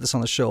Rohr said this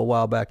on the show a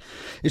while back.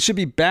 It should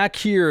be back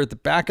here at the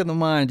back of the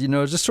mind, you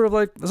know, just sort of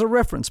like as a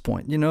reference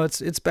point. You know,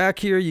 it's back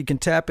here. You can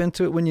tap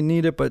into it when you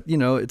need it, but, you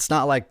know, it's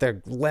not like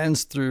the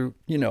lens through,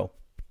 you know,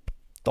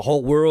 the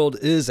whole world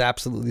is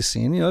absolutely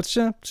seen. You know, it's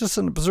just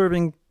an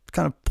observing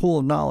kind of pool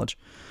of knowledge.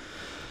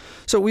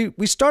 So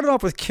we started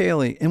off with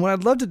Kaylee, and what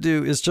I'd love to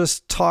do is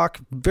just talk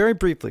very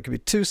briefly. It could be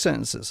 2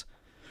 sentences,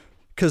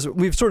 because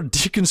we've sort of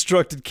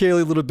deconstructed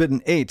Kaylee a little bit in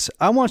 8s.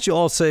 I want you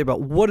all to say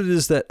about what it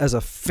is that, as a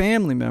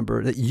family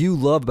member, that you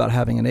love about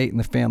having an 8 in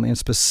the family, and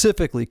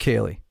specifically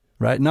Kaylee,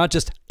 right? Not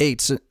just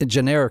 8s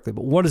generically,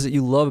 but what is it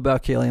you love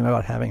about Kaylee and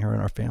about having her in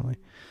our family?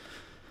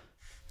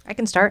 I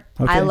can start.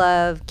 Okay. I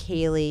love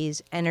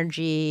Kaylee's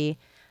energy.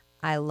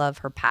 I love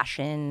her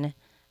passion.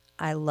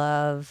 I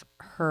love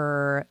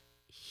her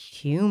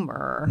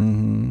humor.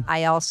 Mm-hmm.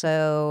 I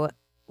also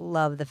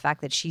love the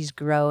fact that she's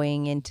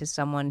growing into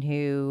someone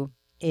who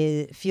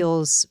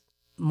feels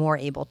more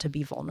able to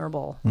be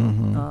vulnerable.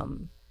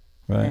 Mm-hmm.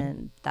 Right.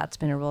 And that's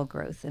been a real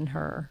growth in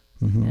her,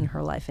 mm-hmm. in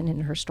her life and in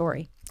her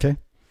story. Okay.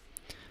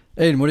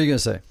 Aiden, what are you going to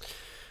say?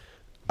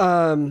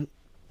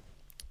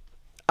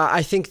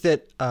 I think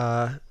that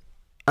I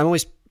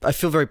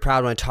feel very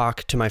proud when I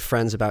talk to my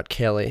friends about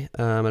Kaylee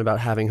and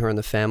about having her in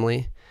the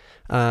family.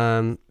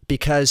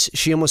 Because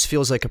she almost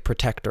feels like a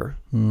protector.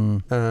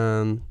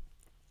 And,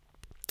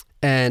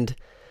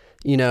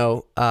 you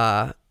know,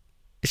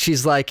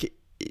 she's like,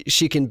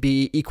 she can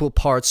be equal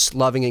parts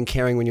loving and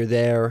caring when you're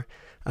there.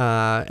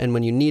 And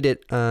when you need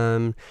it,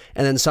 and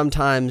then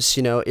sometimes,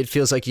 it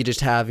feels like you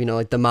just have,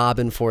 like the mob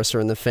enforcer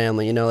in the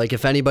family, like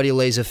if anybody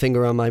lays a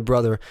finger on my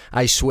brother,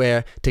 I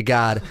swear to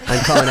God,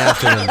 I'm coming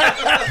after him.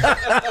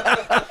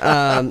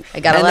 I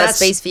got a lot of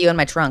space for you in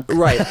my trunk.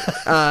 Right.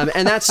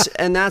 And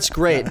that's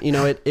great.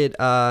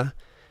 That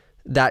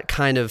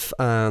kind of,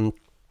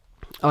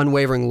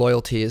 unwavering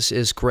loyalty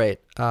is great.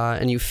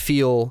 And you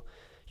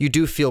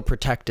do feel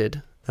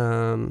protected.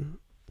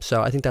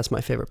 So I think that's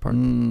my favorite part.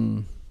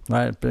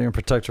 Right, being a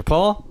protector.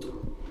 Paul?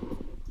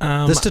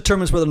 This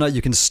determines whether or not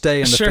you can stay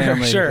in the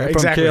family. Sure, from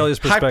exactly. Kaylee's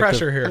perspective. High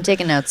pressure here. I'm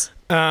taking notes.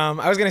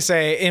 I was going to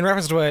say, in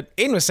reference to what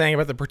Aiden was saying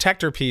about the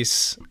protector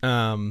piece,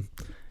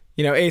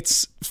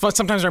 it's fun.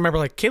 Sometimes I remember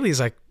like Kaylee's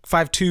like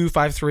 5'2",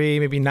 5'3",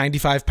 maybe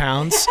 95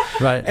 pounds.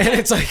 Right. And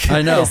it's like,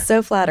 I know. It's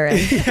so flattering.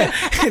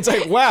 It's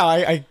like, wow,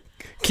 I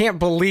can't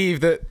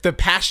believe that the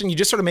passion, you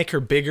just sort of make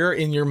her bigger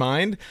in your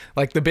mind,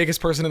 like the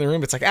biggest person in the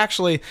room. It's like,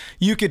 actually,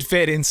 you could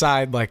fit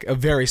inside like a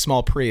very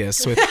small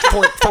Prius with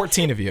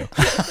 14 of you.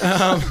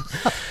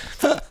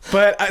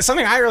 But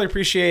something I really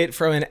appreciate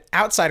from an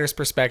outsider's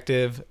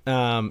perspective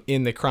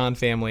in the Cron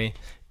family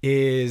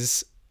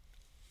is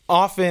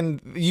often,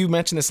 you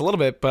mentioned this a little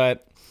bit,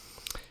 but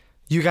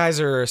you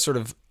guys are sort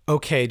of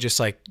okay, just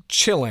like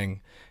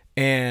chilling.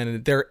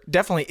 And there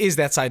definitely is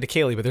that side to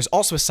Kaylee, but there's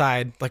also a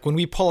side, like when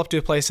we pull up to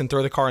a place and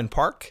throw the car in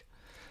park,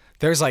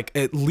 there's like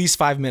at least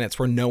 5 minutes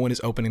where no one is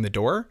opening the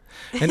door.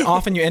 And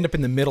often you end up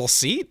in the middle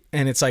seat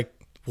and it's like,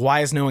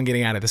 why is no one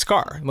getting out of this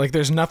car? Like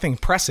there's nothing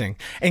pressing.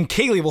 And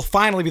Kaylee will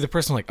finally be the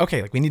person like,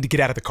 okay, like we need to get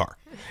out of the car.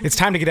 It's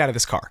time to get out of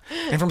this car.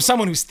 And from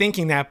someone who's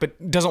thinking that,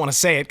 but doesn't want to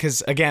say it,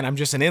 because again, I'm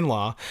just an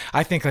in-law,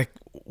 I think like,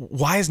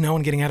 why is no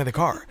one getting out of the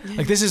car?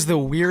 Like this is the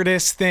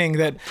weirdest thing,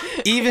 that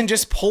even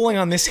just pulling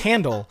on this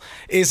handle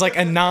is like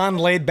a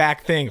non-laid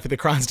back thing for the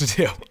Crons to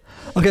do.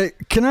 Okay,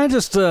 can I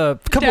just a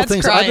couple of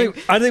things? Crying.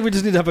 I think we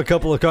just need to have a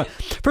couple of.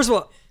 First of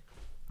all,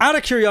 out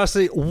of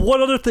curiosity, what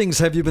other things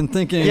have you been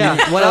thinking? Yeah,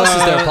 what else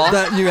is there, Paul?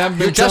 That you haven't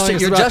been telling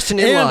us You're about? just an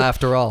in-law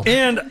after all.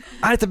 And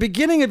at the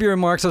beginning of your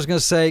remarks, I was going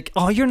to say,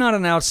 "Oh, you're not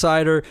an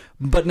outsider,"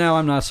 but now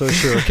I'm not so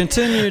sure.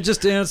 Continue,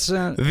 just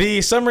answer.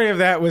 The summary of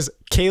that was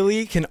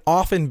Kaylee can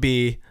often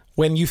be,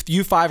 when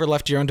you five are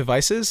left to your own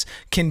devices,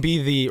 can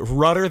be the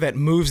rudder that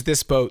moves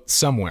this boat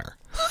somewhere.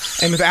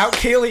 And without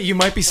Kaylee, you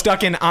might be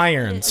stuck in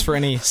irons, for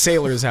any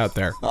sailors out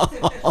there.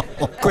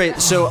 Great.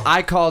 So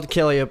I called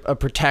Kaylee a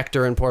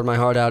protector and poured my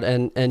heart out,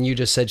 and you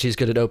just said she's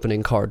good at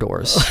opening car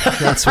doors.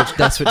 That's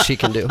what she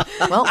can do.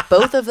 Well,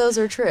 both of those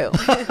are true.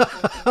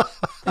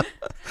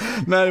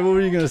 Maddie, what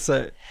were you going to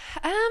say?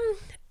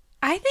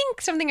 I think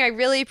something I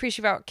really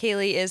appreciate about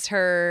Kaylee is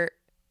her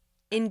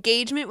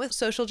engagement with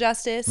social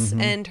justice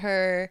and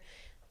her,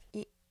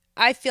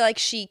 I feel like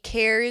she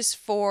cares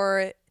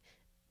for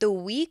the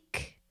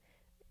weak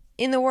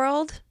in the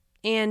world,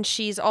 and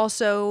she's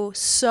also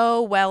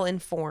so well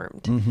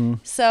informed.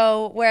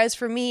 So whereas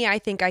for me, I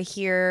think I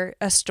hear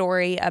a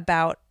story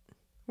about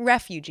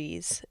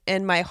refugees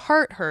and my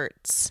heart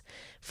hurts.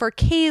 For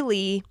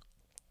Kaylee,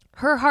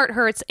 her heart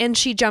hurts and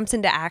she jumps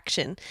into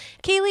action.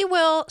 Kaylee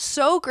will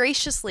so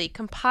graciously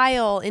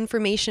compile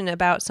information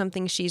about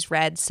something she's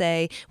read,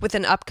 say with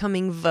an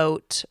upcoming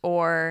vote,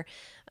 or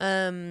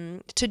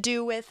to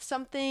do with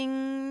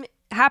something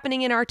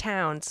happening in our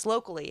towns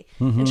locally.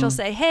 And she'll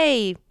say,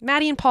 hey,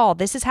 Maddie and Paul,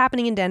 this is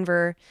happening in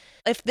Denver.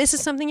 If this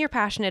is something you're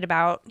passionate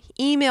about,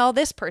 email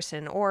this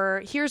person,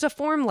 or here's a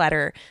form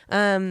letter.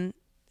 And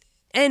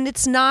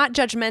it's not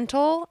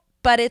judgmental,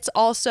 but it's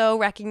also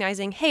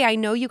recognizing, hey, I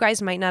know you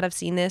guys might not have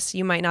seen this,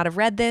 you might not have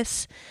read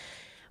this,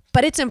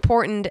 but it's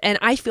important and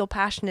I feel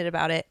passionate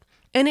about it.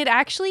 And it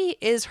actually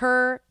is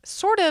her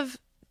sort of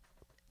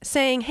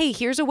saying, hey,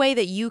 here's a way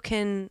that you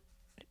can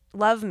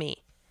love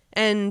me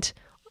and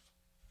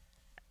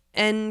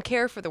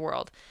care for the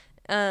world.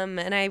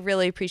 And I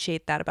really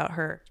appreciate that about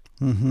her.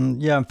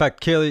 Yeah, in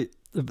fact, Kaylee,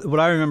 what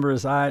I remember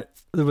is there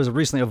was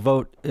recently a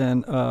vote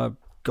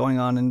going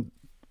on in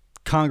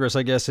Congress,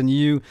 I guess, and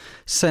you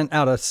sent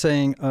out a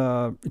saying,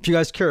 if you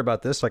guys care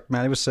about this, like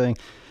Maddie was saying,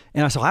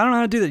 and I said, I don't know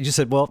how to do that. You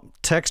said, well,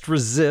 text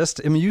resist.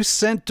 I mean, you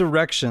sent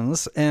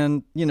directions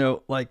and,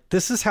 like,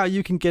 this is how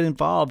you can get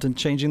involved in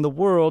changing the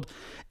world.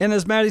 And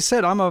as Maddie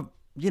said,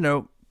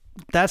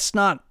 that's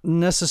not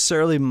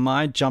necessarily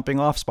my jumping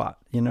off spot,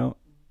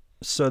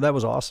 So that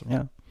was awesome.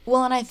 Yeah.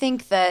 Well, and I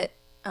think that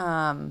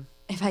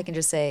if I can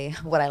just say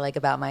what I like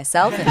about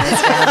myself in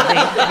this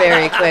family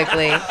very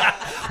quickly.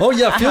 Oh,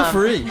 yeah, feel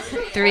free.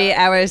 3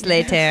 hours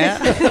later.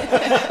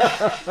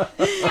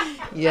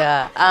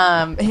 Yeah.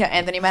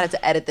 Anthony might have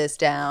to edit this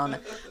down.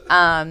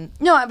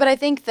 No, but I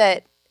think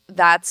that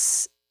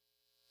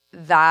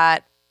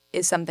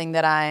is something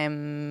that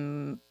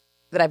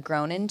I've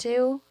grown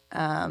into.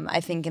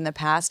 I think in the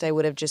past I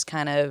would have just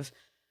kind of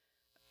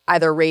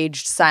either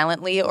raged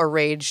silently or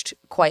raged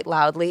quite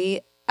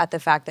loudly at the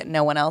fact that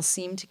no one else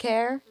seemed to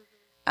care.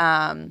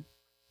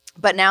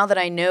 But now that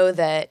I know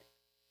that,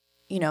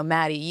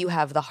 Maddie, you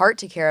have the heart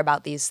to care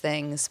about these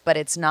things, but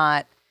it's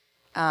not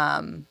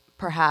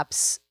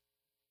perhaps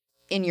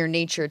in your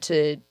nature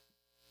to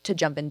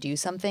jump and do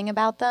something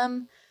about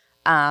them.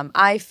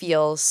 I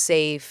feel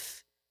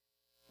safe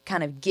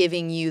kind of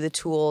giving you the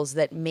tools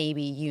that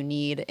maybe you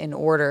need in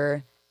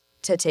order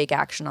to take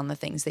action on the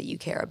things that you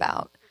care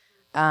about.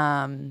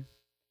 And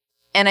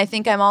I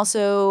think I'm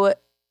also,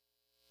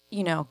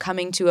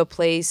 coming to a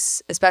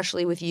place,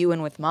 especially with you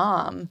and with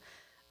Mom,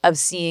 of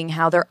seeing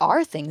how there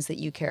are things that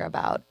you care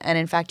about. And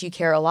in fact, you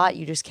care a lot.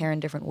 You just care in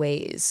different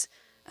ways.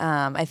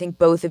 I think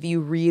both of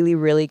you really,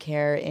 really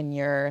care in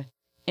your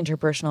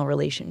interpersonal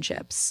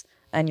relationships,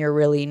 and you're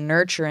really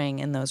nurturing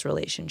in those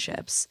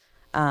relationships.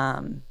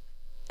 And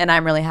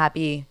I'm really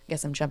happy, I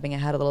guess I'm jumping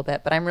ahead a little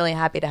bit, but I'm really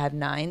happy to have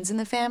 9s in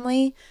the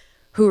family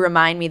who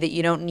remind me that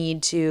you don't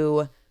need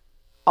to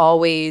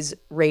always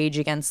rage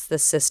against the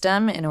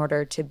system in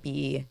order to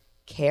be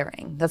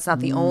caring. That's not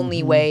the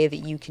only way that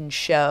you can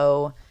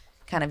show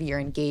kind of your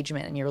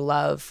engagement and your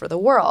love for the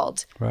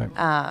world. Right.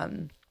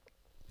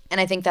 And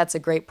I think that's a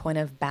great point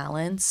of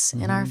balance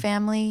in our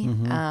family.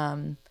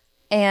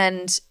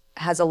 And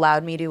has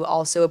allowed me to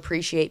also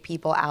appreciate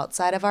people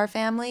outside of our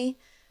family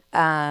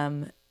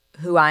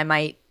who I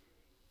might,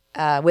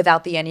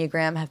 without the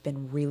Enneagram, have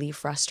been really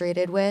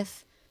frustrated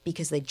with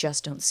because they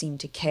just don't seem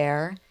to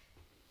care.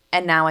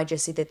 And now I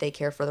just see that they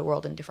care for the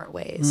world in different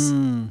ways.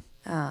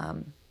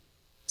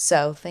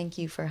 So thank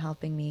you for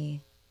helping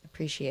me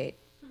appreciate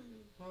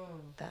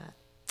that.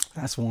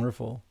 That's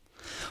wonderful.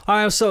 All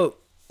right, so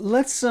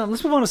let's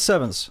move on to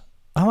 7s.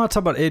 I want to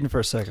talk about Aiden for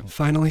a second.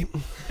 Finally.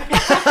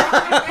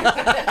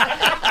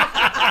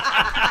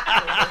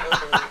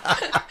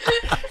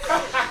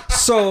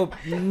 So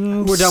We're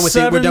done with the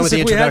sevens, introduction,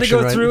 if we had to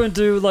go right? through and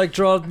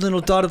draw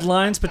little dotted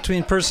lines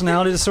between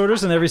personality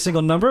disorders and every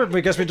single number,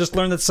 I guess we just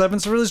learned that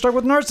 7s really start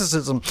with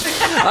narcissism.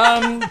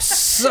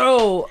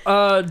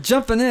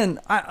 Jumping in,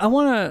 I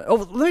want to. Oh,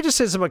 let me just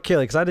say something about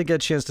Kaylee, because I didn't get a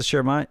chance to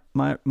share my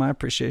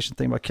appreciation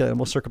thing about Kaylee, and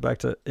we'll circle back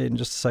to Aiden in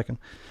just a second.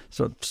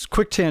 So, just a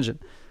quick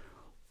tangent.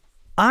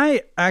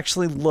 I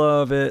actually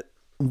love it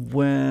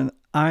when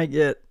I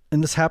get,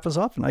 and this happens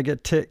often, I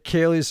get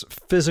Kaylee's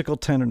physical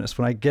tenderness,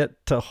 when I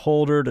get to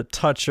hold her, to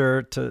touch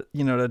her, to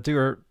do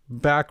her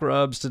back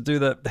rubs, to do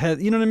the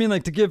head, you know what I mean?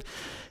 Like to give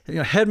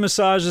head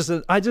massages.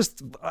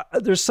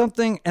 There's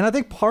something, and I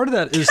think part of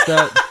that is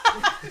that.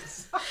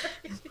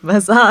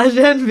 Massage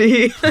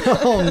envy.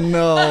 Oh,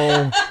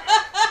 no.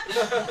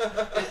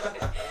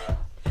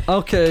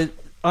 Okay.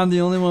 I'm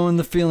the only one in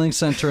the feeling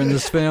center in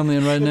this family,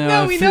 and right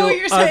now we know what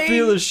you're I saying.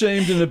 feel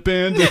ashamed and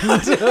abandoned.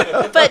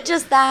 But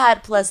just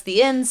that, plus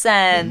the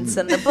incense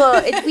and the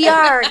book, we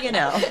are,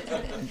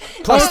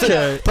 Plus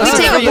Okay. We take Let's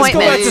go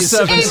back to appointments.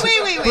 7s.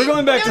 Hey, wait. We're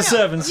going back to No,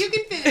 7s. You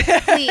can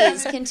finish.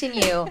 Please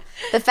continue.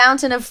 The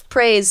fountain of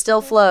praise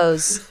still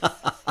flows.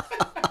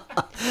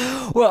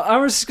 Well, I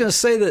was just going to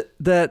say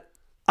that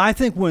I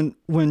think when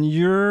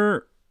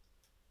you're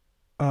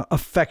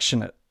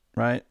affectionate,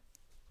 right?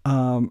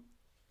 And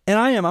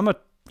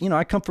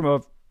I come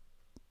from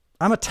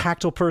I'm a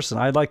tactile person.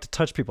 I like to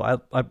touch people.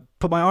 I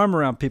put my arm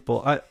around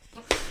people.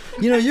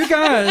 You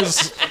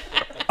guys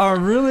are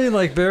really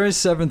like very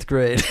 7th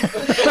grade.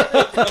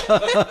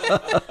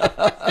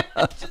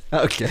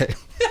 Okay.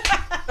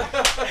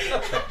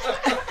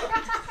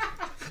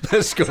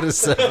 Let's go to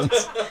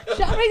 7s.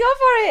 Shall we go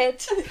for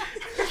it?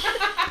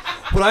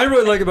 What I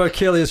really like about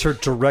Kaylee is her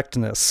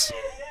directness.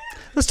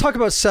 Let's talk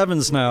about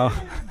 7s now.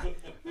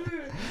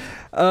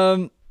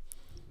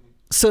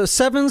 So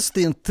 7s,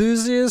 the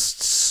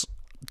enthusiasts,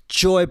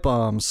 joy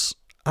bombs.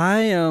 I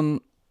am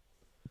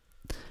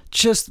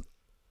just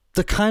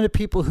the kind of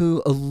people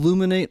who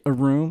illuminate a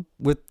room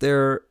with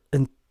their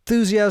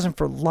enthusiasm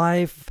for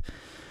life,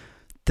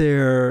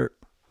 their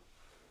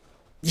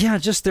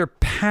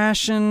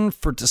passion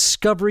for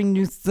discovering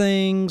new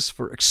things,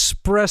 for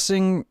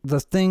expressing the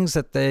things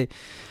that they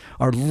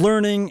are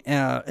learning.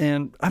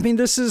 And I mean,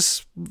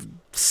 7s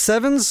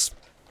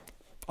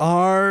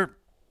are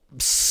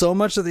so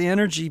much of the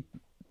energy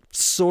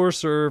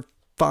source or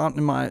font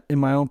in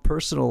my own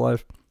personal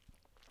life.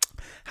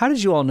 How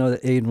did you all know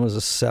that Aiden was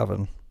a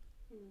 7?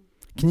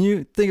 Can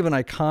you think of an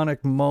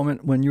iconic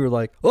moment when you were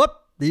like, "Oh,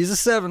 he's a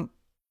 7"?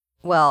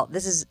 Well,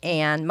 this is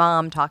Ann,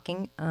 Mom,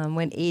 talking.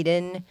 When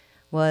Aiden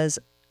was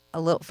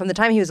from the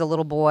time he was a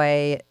little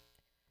boy,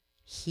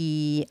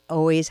 he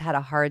always had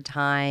a hard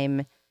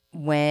time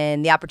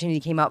when the opportunity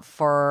came up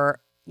for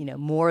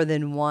more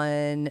than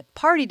one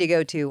party to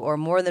go to, or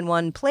more than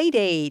one play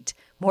date,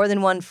 more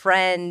than one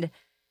friend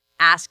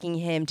asking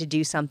him to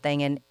do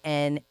something.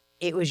 And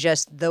it was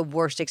just the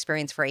worst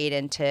experience for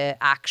Aiden to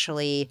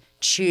actually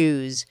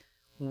choose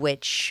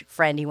which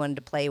friend he wanted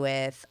to play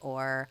with,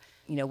 or,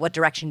 what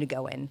direction to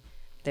go in.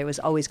 There was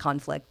always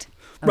conflict.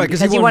 Right,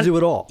 because he wanted to do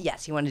it all.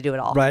 Yes, he wanted to do it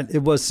all. Right.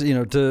 It was,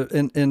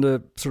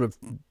 to sort of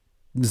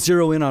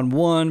zero in on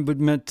one, but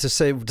meant to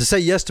say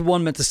yes to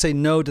one meant to say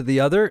no to the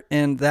other.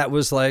 And that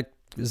was like,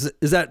 is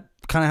that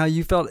kind of how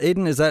you felt,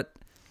 Aiden? Is that?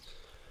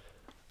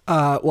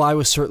 Well, I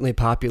was certainly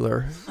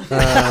popular.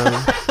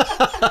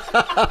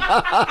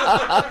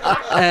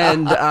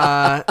 And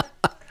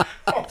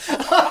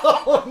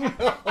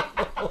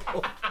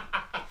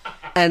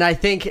And I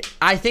think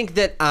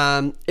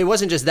that it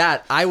wasn't just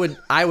that. I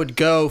would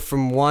go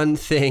from one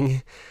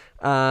thing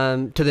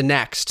to the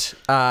next.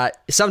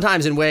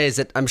 Sometimes in ways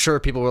that I'm sure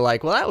people were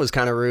like, "Well, that was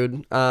kind of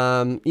rude."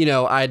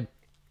 I'd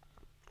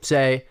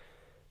say,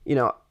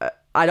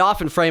 I'd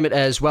often frame it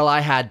as, "Well,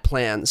 I had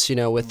plans,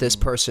 with this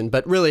person,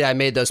 but really I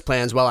made those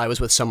plans while I was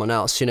with someone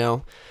else,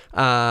 and."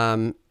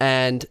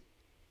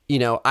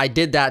 I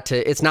did that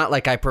it's not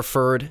like I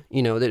preferred,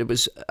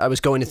 that I was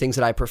going to things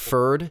that I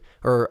preferred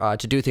or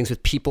to do things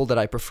with people that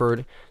I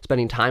preferred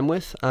spending time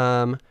with.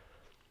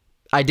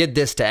 I did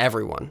this to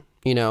everyone,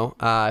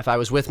 if I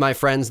was with my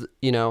friends,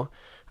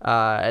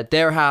 at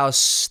their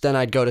house, then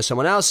I'd go to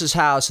someone else's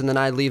house and then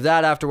I'd leave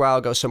that after a while,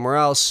 go somewhere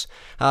else.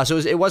 So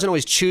it wasn't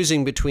always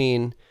choosing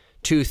between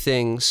two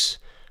things.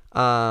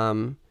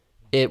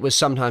 It was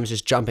sometimes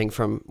just jumping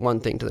from one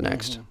thing to the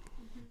next. Mm-hmm.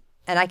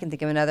 And I can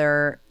think of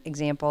another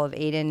example of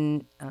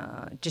Aiden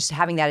just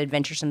having that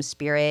adventuresome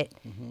spirit.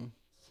 Mm-hmm.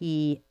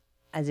 He,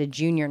 as a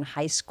junior in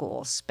high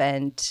school,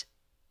 spent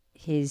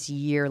his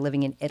year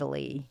living in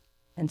Italy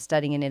and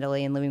studying in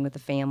Italy and living with the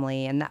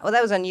family. And that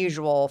was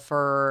unusual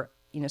for,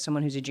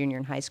 someone who's a junior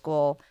in high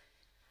school.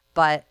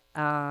 But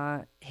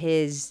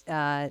his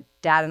dad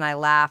and I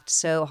laughed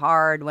so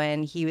hard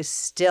when he was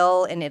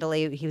still in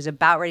Italy. He was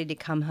about ready to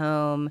come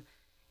home.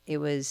 It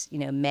was,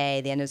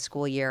 May, the end of the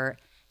school year.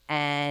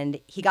 And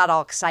he got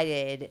all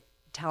excited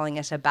telling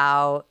us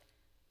about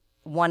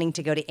wanting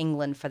to go to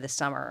England for the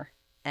summer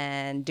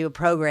and do a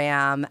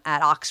program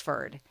at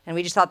Oxford. And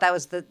we just thought that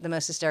was the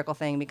most hysterical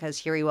thing because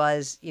here he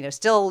was,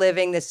 still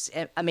living this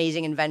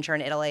amazing adventure in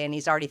Italy, and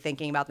he's already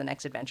thinking about the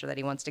next adventure that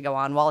he wants to go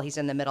on while he's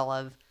in the middle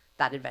of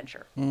that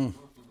adventure. Mm.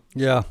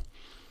 Yeah.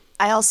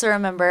 I also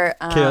remember...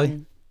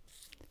 Kaylee?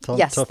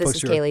 This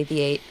is Kaylee, the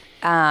 8.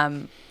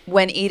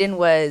 When Aiden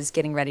was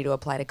getting ready to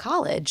apply to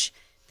college,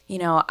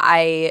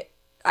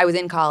 I was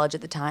in college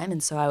at the time,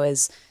 and so I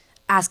was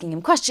asking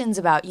him questions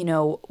about,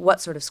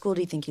 what sort of school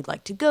do you think you'd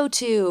like to go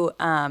to?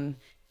 And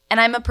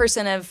I'm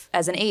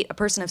as an 8, a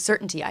person of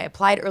certainty. I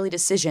applied early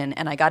decision,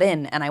 and I got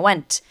in, and I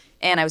went,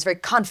 and I was very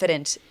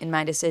confident in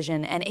my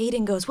decision. And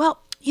Aiden goes, well,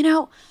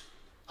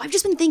 I've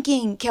just been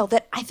thinking, Kale,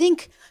 that I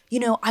think,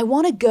 I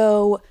want to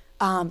go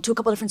to a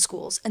couple different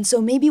schools. And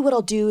so maybe what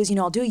I'll do is,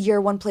 I'll do a year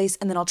one place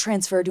and then I'll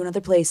transfer to another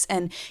place.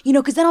 And,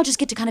 because then I'll just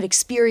get to kind of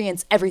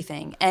experience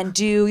everything and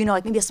do,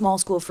 like maybe a small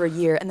school for a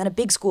year and then a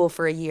big school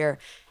for a year.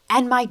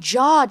 And my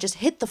jaw just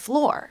hit the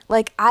floor.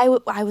 Like I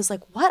was like,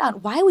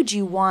 why would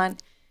you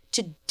want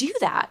to do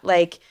that?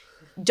 Like,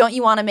 don't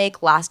you want to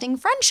make lasting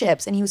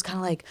friendships? And he was kind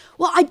of like,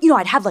 well,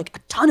 I'd have like a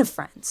ton of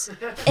friends.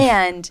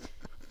 And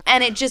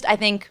it just, I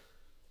think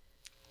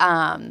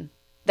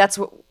that's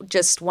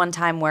just one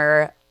time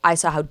where I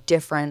saw how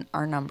different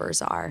our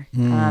numbers are,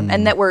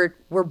 and that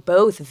we're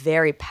both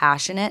very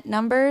passionate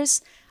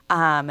numbers.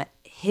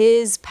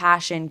 His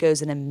passion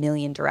goes in a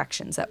million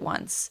directions at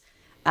once,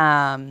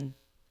 and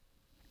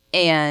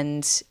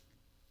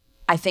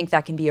I think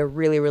that can be a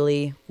really,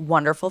 really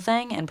wonderful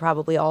thing, and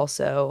probably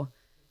also,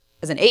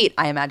 as an 8,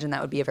 I imagine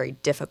that would be a very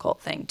difficult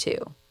thing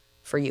too,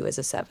 for you as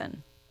a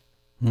 7.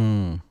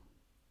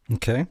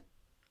 Okay,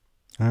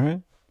 all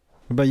right.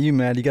 What about you,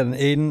 Matt? You got an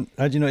Aiden?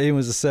 How'd you know Aiden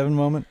was a 7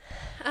 moment?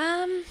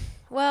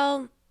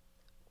 Well,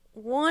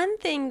 one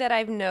thing that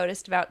I've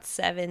noticed about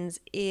 7s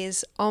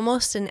is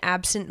almost an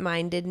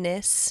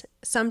absent-mindedness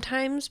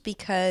sometimes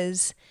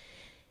because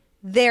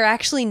they're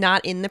actually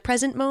not in the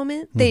present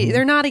moment.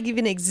 They're not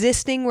even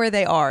existing where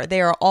they are.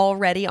 They are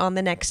already on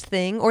the next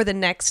thing or the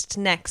next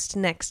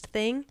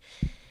thing.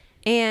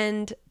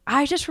 And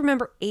I just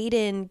remember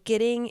Aiden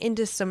getting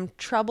into some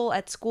trouble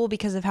at school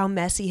because of how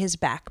messy his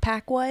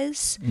backpack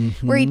was,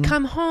 where he'd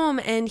come home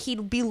and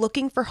he'd be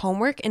looking for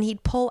homework and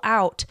he'd pull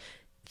out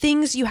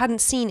things you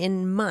hadn't seen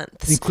in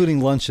months.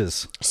 Including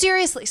lunches.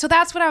 Seriously. So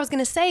that's what I was going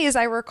to say is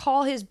I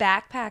recall his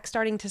backpack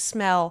starting to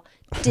smell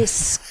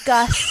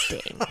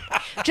disgusting.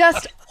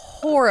 Just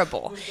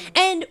horrible.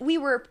 And we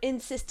were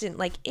insistent,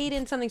 like,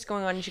 Aiden, something's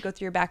going on. You should go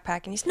through your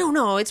backpack. And he's,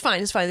 no, it's fine.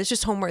 There's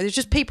just homework. There's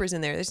just papers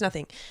in there. There's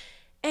nothing.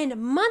 And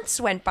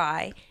months went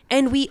by,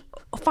 and we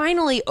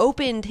finally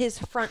opened his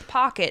front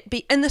pocket.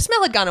 And the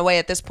smell had gone away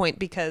at this point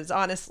because,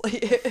 honestly,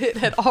 it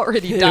had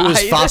already died. It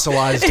was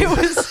fossilized. It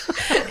was...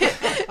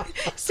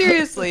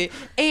 Seriously.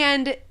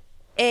 And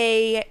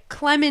a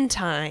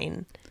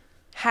clementine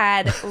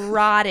had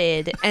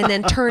rotted and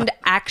then turned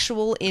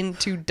actual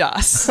into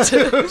dust.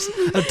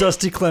 A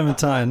dusty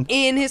clementine.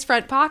 In his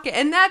front pocket.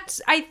 And that's,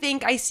 I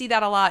think I see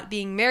that a lot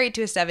being married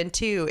to a 7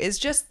 too, is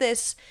just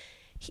this...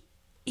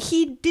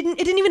 it didn't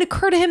even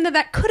occur to him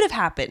that could have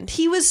happened.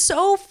 He was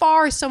so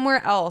far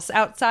somewhere else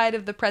outside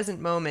of the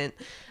present moment.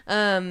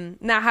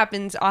 That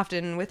happens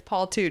often with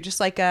Paul too, just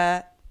like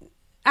a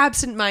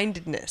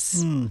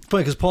absent-mindedness. Funny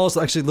because Paul's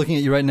actually looking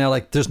at you right now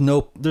like there's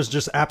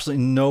just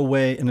absolutely no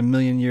way in a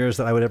million years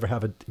that I would ever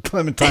have a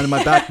clementine in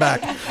my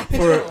backpack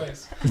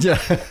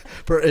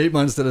for 8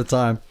 months at a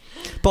time.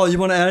 Paul, you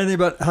want to add anything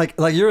about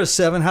like you're a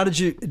 7? How did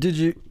you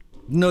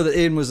know that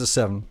Aiden was a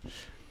 7?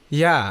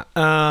 Yeah.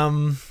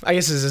 I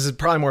guess this is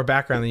probably more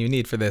background than you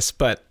need for this,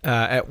 but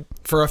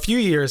for a few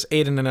years,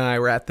 Aiden and I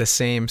were at the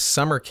same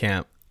summer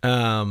camp.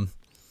 And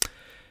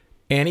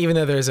even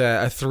though there's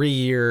a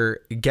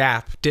 3-year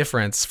gap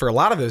difference, for a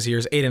lot of those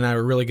years, Aiden and I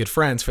were really good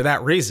friends for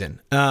that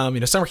reason.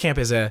 Summer camp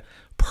is a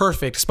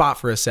perfect spot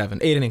for a 7,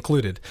 Aiden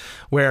included,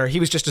 where he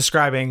was just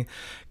describing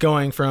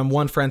going from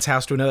one friend's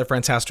house to another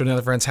friend's house to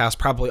another friend's house,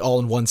 probably all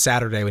in one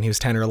Saturday when he was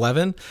 10 or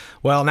 11.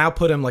 Well, now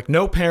put him like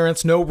no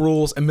parents, no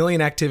rules, a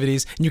million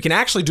activities, and you can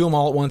actually do them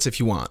all at once if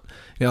you want.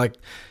 Like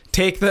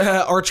take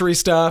the archery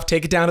stuff,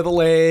 take it down to the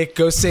lake,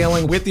 go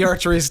sailing with the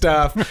archery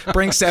stuff,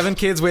 bring 7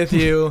 kids with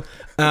you.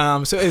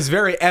 So it's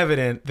very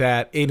evident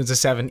that Aiden's a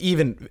 7,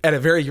 even at a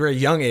very, very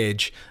young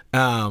age.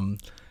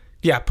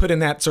 Put in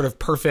that sort of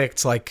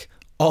perfect, like,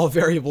 all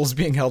variables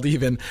being held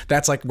even.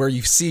 That's like where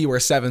you see where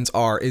 7s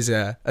are is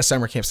a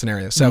summer camp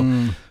scenario.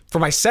 So for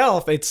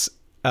myself, it's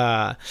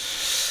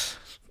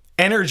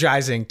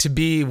energizing to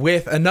be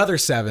with another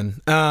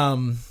 7.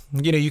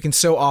 You can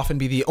so often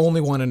be the only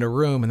one in a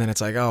room, and then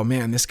it's like, oh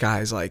man, this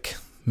guy's like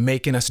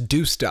making us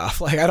do stuff.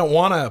 Like, I don't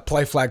want to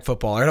play flag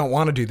football. I don't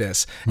want to do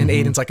this. And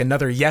Aiden's like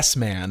another yes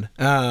man.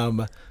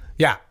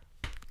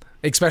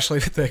 Especially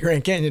with the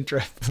Grand Canyon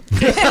trip.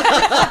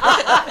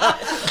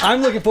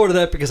 I'm looking forward to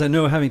that because I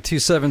know having 2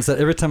 7s that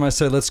every time I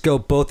say let's go,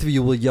 both of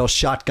you will yell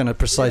shotgun at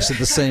precisely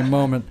the same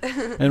moment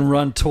and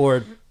run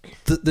toward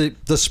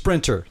the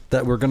Sprinter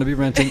that we're going to be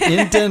renting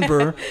in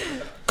Denver,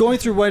 going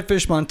through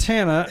Whitefish,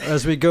 Montana,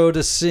 as we go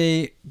to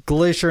see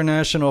Glacier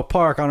National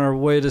Park on our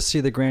way to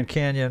see the Grand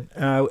Canyon,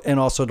 and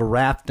also to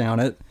raft down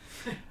it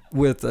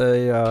with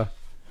a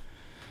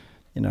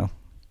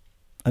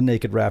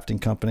naked rafting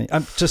company.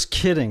 I'm just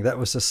kidding. That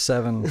was a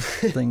 7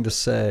 thing to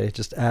say.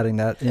 Just adding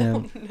that in.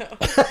 Oh, no.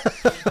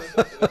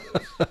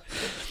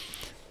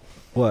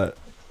 What?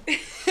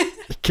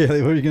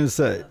 Kaylee, what are you going to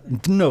say?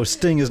 No,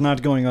 Sting is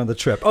not going on the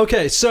trip.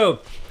 Okay,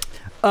 so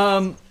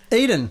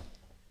Aiden,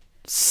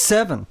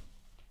 7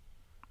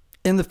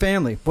 in the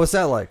family. What's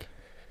that like?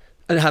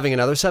 And having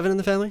another 7 in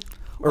the family?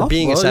 Or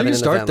being a 7 in the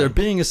family? Start there.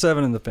 Being a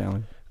 7 in the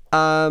family.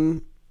 I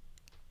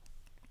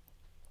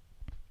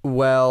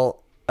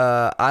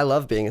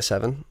love being a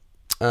 7.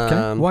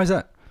 Okay. Why is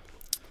that?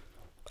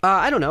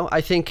 I don't know. I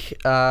think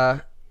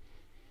I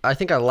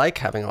like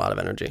having a lot of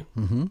energy.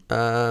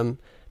 Mm-hmm.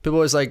 People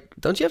always like,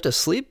 don't you have to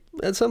sleep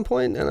at some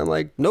point? And I'm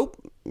like, nope.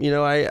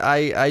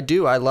 I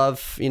do. I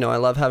love having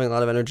a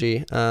lot of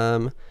energy.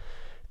 And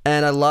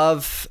I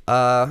love,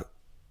 riling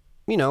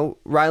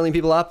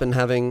people up and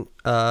having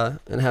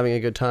a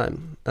good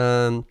time.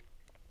 I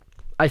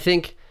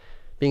think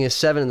being a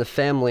 7 in the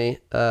family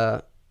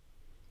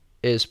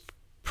is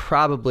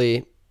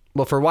probably,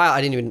 well, for a while I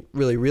didn't even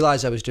really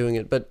realize I was doing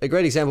it, but a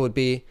great example would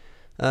be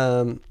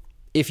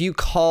if a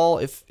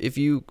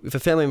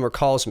family member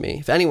calls me,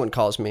 if anyone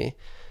calls me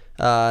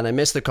and I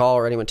miss the call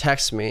or anyone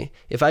texts me,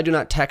 if I do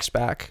not text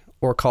back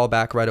or call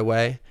back right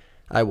away,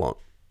 I won't.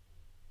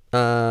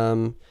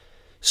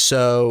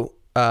 So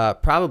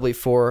probably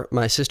for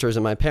my sisters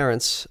and my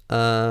parents,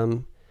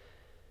 learning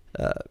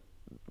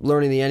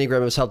the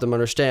Enneagram has helped them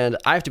understand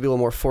I have to be a little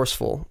more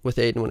forceful with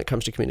Aiden when it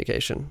comes to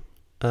communication.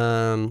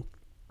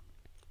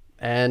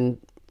 And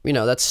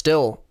that's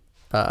still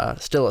a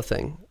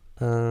thing.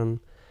 And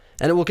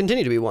it will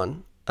continue to be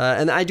one.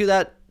 And I do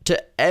that to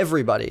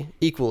everybody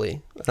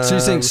equally. So you're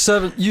saying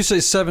 7, you say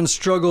 7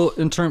 struggle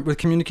with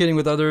communicating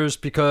with others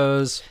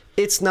because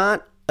it's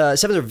not,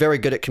 7s are very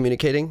good at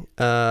communicating,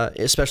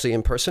 especially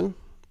in person.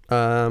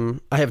 I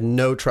have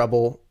no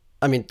trouble.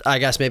 I mean, I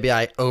guess maybe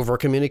I over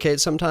communicate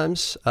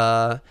sometimes.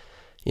 I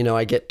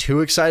get too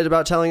excited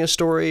about telling a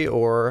story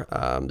or,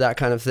 that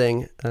kind of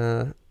thing.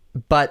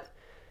 But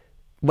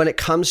when it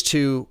comes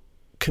to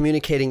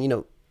communicating,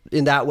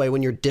 in that way,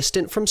 when you're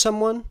distant from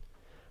someone,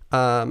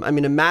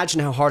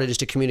 imagine how hard it is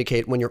to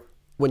communicate when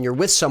you're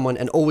with someone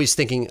and always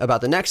thinking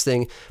about the next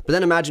thing. But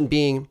then imagine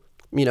being,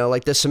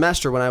 like this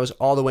semester when I was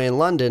all the way in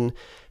London,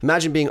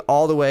 imagine being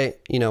all the way,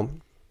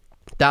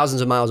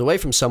 thousands of miles away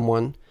from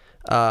someone,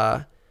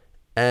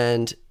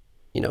 and,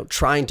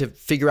 trying to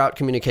figure out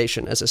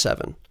communication as a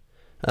 7.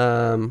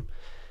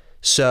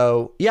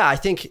 So yeah, I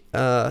think,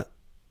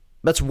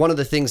 that's one of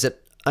the things that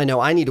I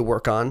know I need to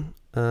work on,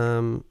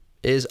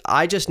 is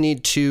I just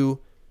need to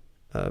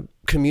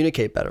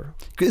communicate better.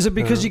 Is it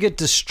because you get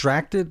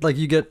distracted? Like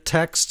you get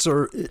texts,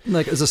 or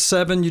like as a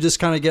 7, you just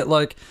kind of get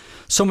like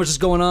so much is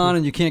going on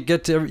and you can't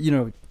get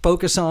to,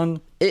 focus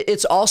on?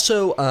 It's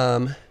also,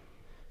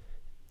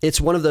 it's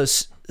one of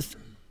those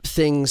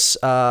things,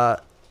 and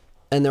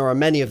there are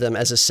many of them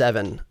as a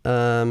 7,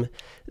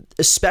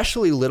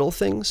 especially little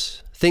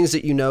things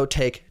that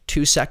take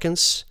 2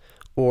 seconds,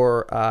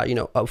 or a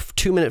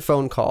 2-minute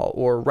phone call,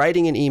 or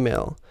writing an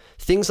email,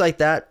 things like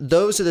that.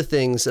 Those are the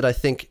things that I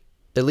think,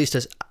 at least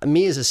as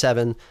me as a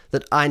 7,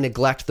 that I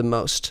neglect the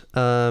most.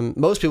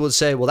 Most people would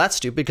say, well, that's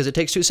stupid because it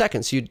takes 2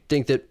 seconds. You'd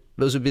think that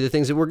those would be the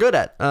things that we're good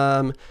at.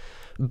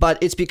 But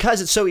it's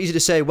because it's so easy to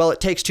say, well, it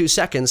takes 2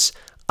 seconds.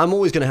 I'm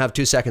always going to have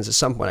 2 seconds at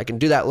some point. I can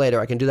do that later.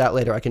 I can do that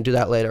later. I can do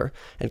that later,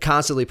 and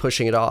constantly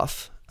pushing it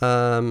off.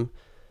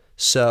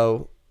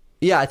 So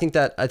Yeah, I think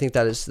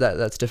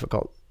that's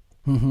difficult.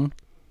 Mm-hmm.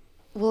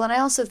 Well, and I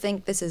also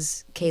think this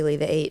is Kaylee,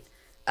 the 8,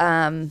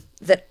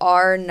 that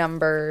our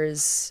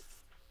numbers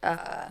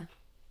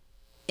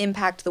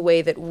impact the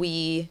way that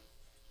we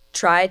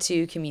try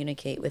to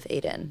communicate with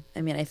Aiden.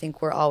 I mean, I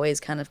think we're always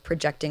kind of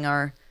projecting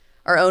our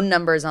own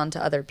numbers onto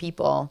other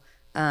people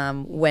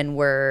when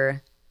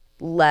we're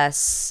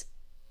less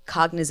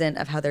cognizant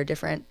of how they're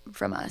different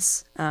from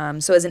us.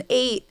 So as an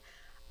 8,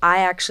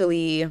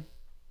 I've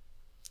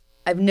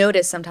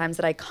noticed sometimes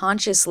that I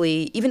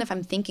consciously, even if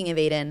I'm thinking of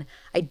Aiden,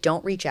 I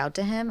don't reach out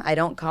to him. I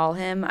don't call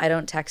him. I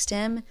don't text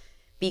him,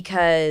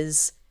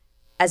 because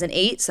as an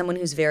 8, someone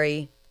who's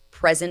very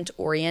present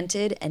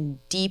oriented and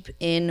deep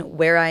in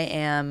where I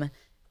am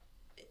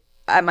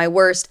at my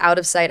worst, out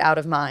of sight, out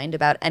of mind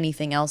about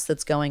anything else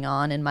that's going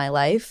on in my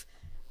life,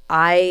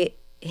 I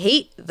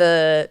hate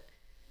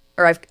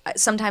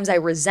sometimes I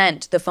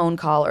resent the phone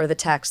call or the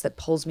text that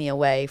pulls me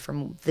away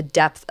from the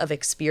depth of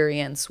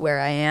experience where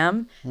I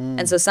am.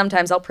 And so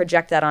sometimes I'll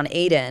project that on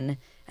Aiden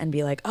and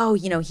be like, oh,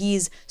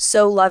 he's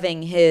so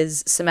loving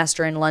his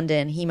semester in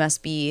London. He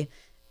must be,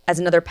 as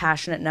another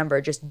passionate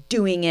number, just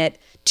doing it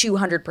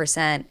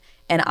 200%.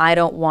 And I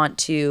don't want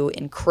to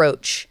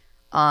encroach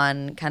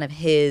on kind of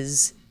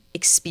his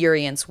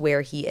experience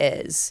where he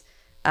is.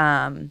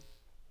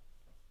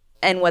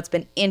 And what's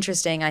been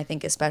interesting, I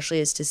think, especially,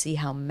 is to see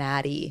how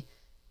Maddie,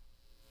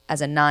 as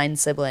a 9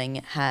 sibling,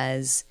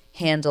 has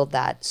handled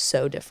that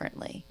so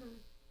differently.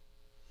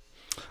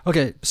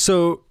 Okay,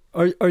 so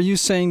are you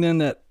saying then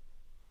that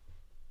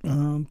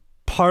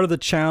part of the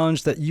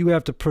challenge that you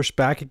have to push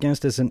back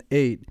against as an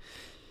 8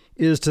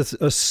 is to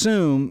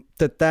assume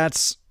that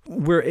that's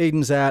where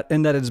Aiden's at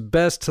and that it's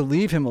best to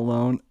leave him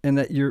alone, and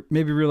that you're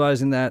maybe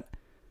realizing that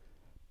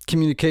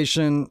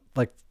communication,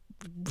 like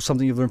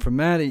something you've learned from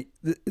Maddie,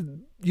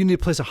 you need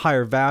to place a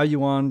higher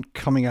value on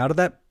coming out of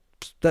that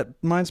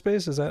mind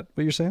space? Is that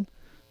what you're saying?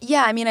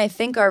 Yeah, I mean, I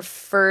think our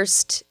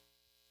first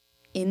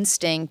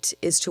instinct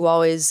is to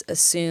always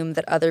assume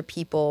that other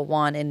people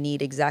want and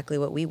need exactly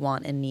what we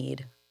want and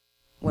need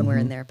when we're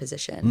in their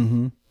position.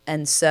 Mm-hmm.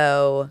 And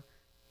so,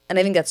 and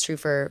I think that's true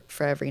for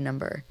every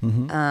number.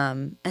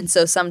 Mm-hmm. And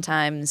so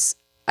sometimes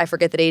I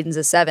forget that Aiden's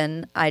a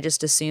 7. I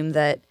just assume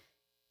that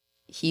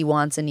he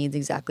wants and needs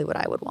exactly what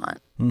I would want.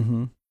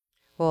 Mm-hmm.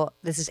 Well,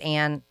 this is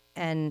Anne.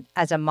 And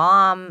as a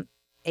mom,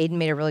 Aiden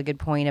made a really good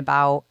point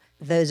about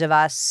those of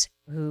us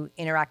who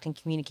interact and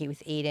communicate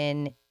with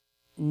Aiden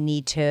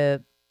need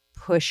to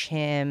push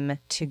him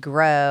to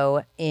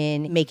grow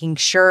in making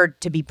sure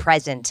to be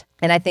present.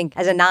 And I think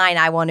as a 9,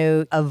 I want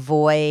to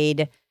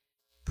avoid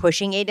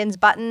pushing Aiden's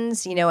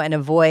buttons, and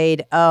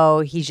avoid,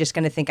 he's just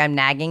going to think I'm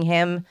nagging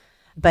him.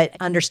 But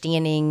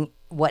understanding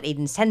what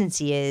Aiden's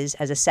tendency is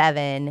as a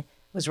 7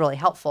 was really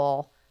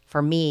helpful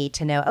for me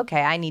to know,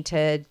 okay, I need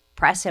to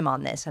press him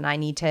on this, and I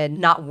need to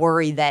not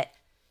worry that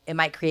it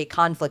might create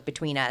conflict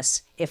between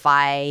us if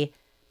I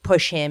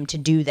push him to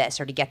do this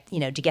or to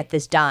get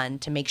this done,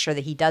 to make sure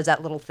that he does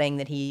that little thing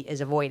that he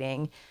is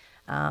avoiding,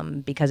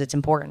 because it's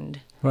important.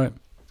 Right.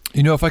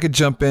 If I could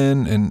jump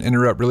in and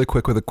interrupt really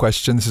quick with a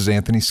question. This is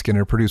Anthony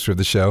Skinner, producer of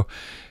the show.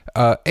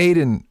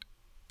 Aiden,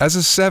 as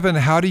a 7,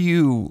 how do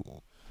you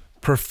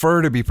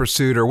prefer to be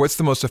pursued, or what's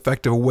the most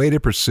effective way to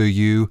pursue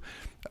you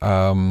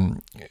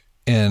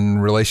in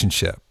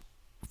relationship?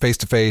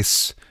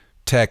 Face-to-face,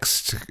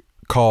 text,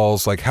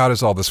 calls, like how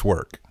does all this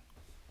work?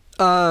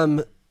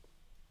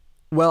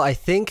 Well, I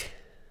think,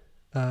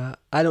 I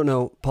don't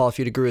know, Paul, if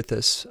you'd agree with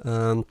this,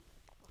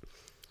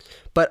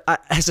 but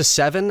as a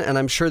 7, and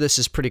I'm sure this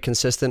is pretty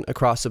consistent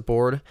across the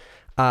board,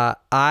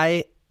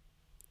 texting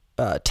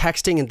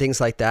and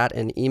things like that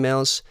and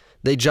emails,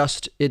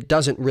 it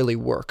doesn't really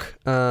work.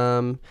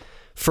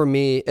 For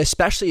me,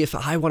 especially if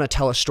I want to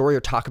tell a story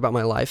or talk about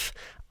my life,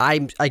 I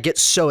get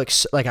so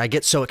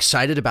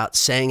excited about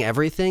saying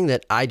everything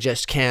that I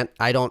just can't.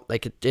 I don't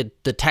like it.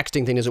 The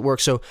texting thing doesn't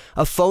work. So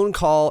a phone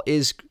call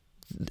is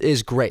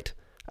great,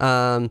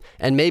 and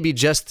maybe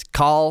just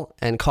call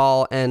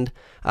and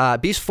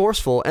be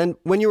forceful. And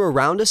when you're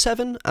around a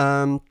 7,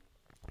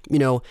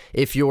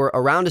 if you're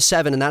around a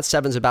 7 and that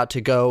 7's about to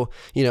go,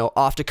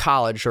 off to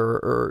college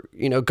or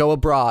go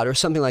abroad or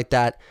something like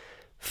that,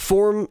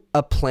 form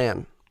a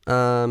plan.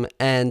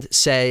 And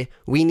say,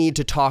 we need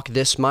to talk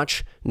this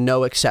much,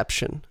 no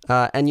exception.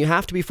 And you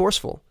have to be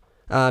forceful,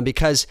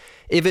 because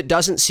if it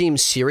doesn't seem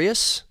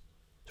serious,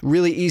 it's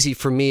really easy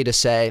for me to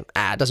say,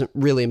 it doesn't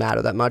really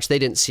matter that much. They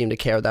didn't seem to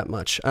care that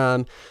much.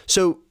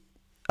 So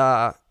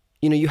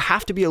you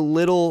have to be a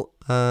little,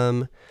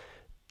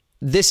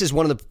 this is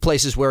one of the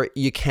places where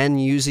you can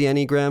use the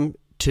Enneagram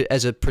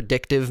as a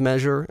predictive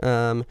measure.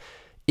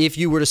 If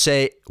you were to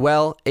say,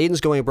 well,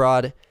 Aiden's going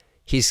abroad,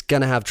 he's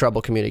going to have trouble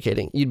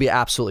communicating, you'd be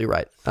absolutely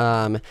right.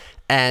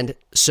 And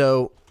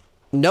so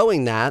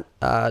knowing that,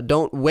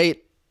 don't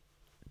wait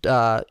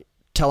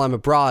till I'm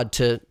abroad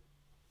to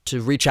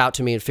reach out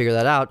to me and figure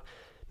that out.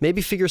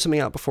 Maybe figure something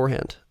out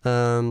beforehand.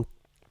 And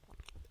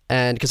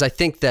because I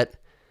think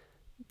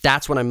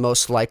that's when I'm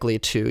most likely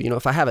to,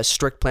 if I have a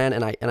strict plan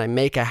and I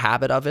make a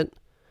habit of it,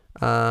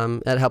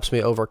 that helps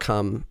me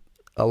overcome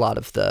a lot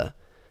of the,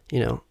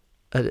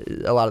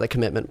 a lot of the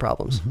commitment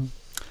problems.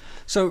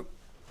 So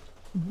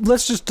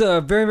let's just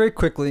very, very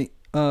quickly.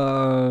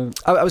 I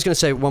was going to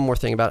say one more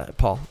thing about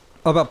Paul.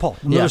 About Paul,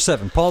 another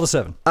 7. Paul the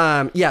 7.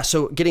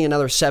 So getting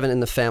another 7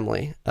 in the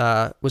family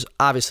was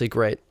obviously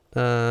great.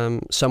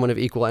 Someone of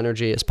equal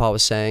energy, as Paul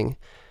was saying.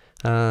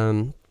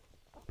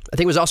 I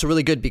think it was also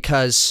really good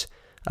because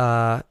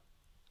I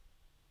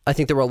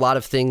think there were a lot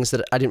of things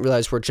that I didn't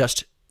realize were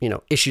just,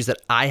 issues that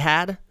I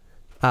had,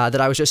 that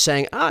I was just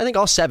saying, I think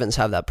all 7s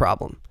have that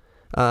problem.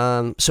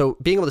 So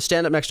being able to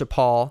stand up next to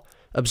Paul,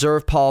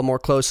 observe Paul more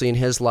closely in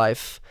his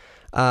life,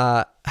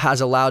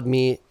 has allowed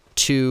me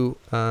to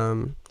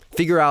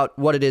figure out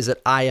what it is that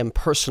I am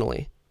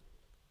personally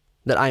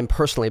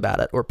bad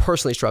at or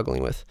personally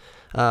struggling with,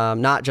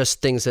 not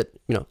just things that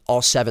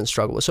all 7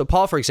 struggle with. So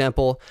Paul, for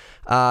example,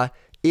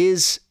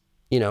 is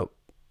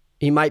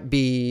he might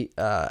be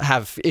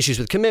have issues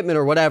with commitment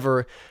or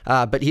whatever,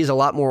 but he's a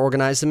lot more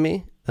organized than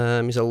me.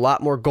 He's a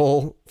lot more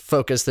goal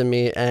focused than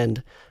me,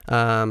 and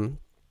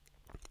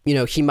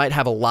he might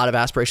have a lot of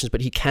aspirations,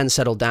 but he can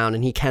settle down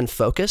and he can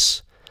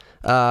focus.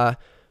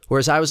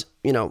 Whereas I was,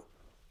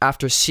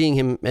 after seeing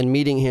him and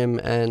meeting him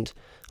and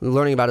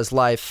learning about his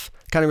life,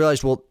 kind of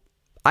realized, well,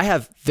 I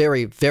have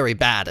very, very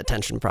bad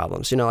attention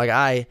problems.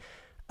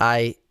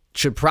 I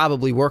should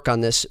probably work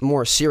on this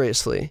more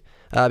seriously,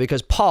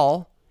 because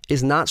Paul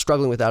is not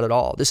struggling with that at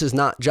all. This is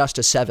not just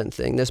a 7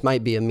 thing. This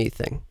might be a me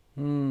thing.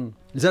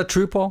 Is that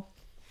true, Paul?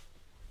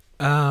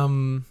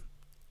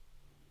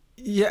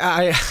 Yeah,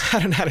 I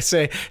don't know how to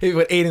say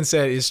what Aiden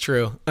said is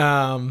true.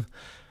 I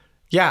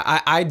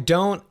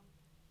don't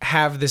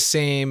have the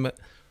same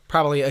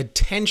probably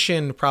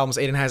attention problems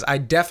Aiden has. I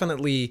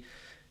definitely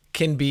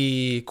can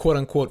be quote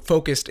unquote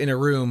focused in a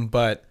room,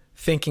 but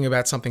thinking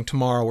about something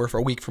tomorrow or for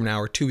a week from now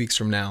or 2 weeks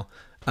from now.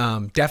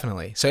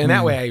 Definitely. So in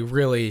that way, I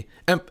really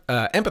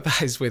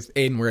empathize with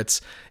Aiden, where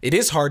it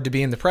is hard to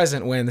be in the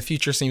present when the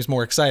future seems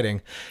more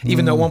exciting,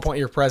 even though at one point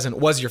your present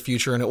was your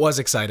future and it was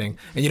exciting,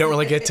 and you don't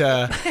really get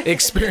to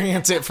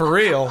experience it for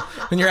real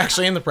when you're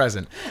actually in the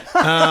present.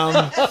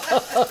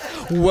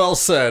 Well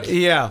said.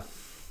 Yeah.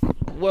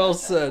 Well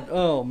said.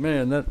 Oh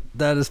man,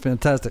 that is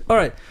fantastic. All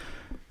right.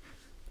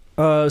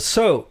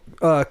 So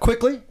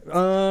quickly,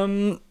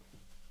 1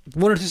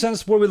 or 2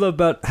 sentences what we love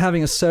about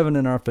having a 7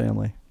 in our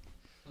family.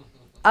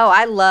 Oh,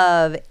 I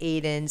love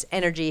Aiden's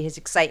energy, his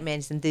excitement,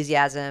 his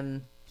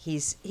enthusiasm.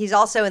 He's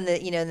also in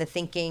the in the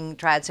thinking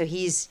triad, so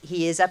he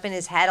is up in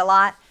his head a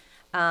lot,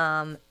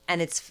 and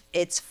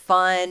it's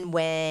fun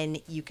when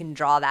you can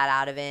draw that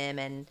out of him.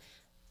 And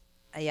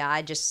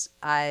I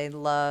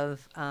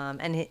love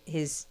and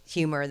his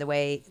humor, the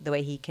way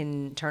he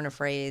can turn a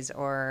phrase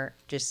or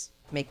just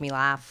make me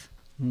laugh.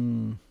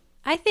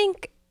 I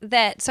think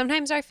that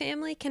sometimes our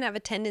family can have a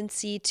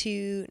tendency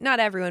to, not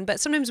everyone, but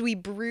sometimes we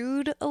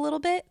brood a little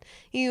bit.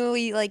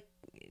 We like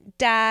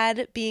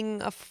Dad, being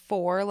a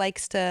 4,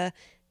 likes to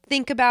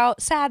think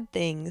about sad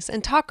things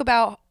and talk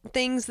about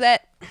things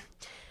that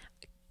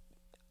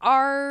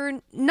are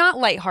not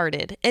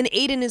lighthearted. And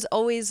Aiden is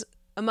always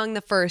among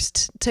the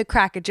first to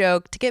crack a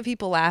joke, to get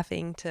people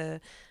laughing, to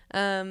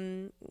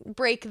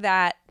break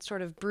that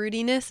sort of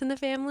broodiness in the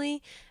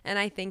family. And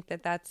I think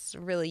that that's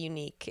really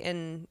unique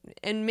and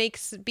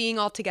makes being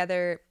all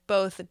together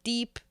both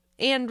deep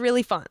and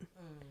really fun.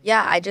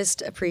 Yeah, I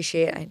just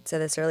appreciate, I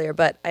said this earlier,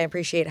 but I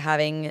appreciate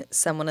having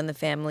someone in the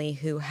family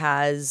who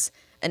has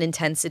an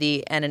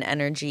intensity and an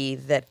energy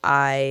that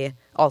I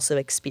also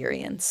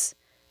experience,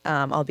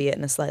 albeit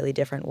in a slightly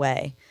different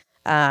way.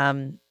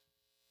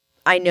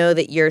 I know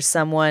that you're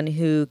someone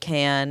who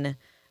can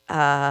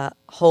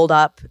hold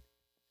up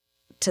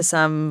to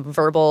some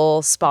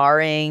verbal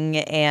sparring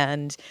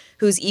and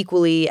who's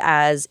equally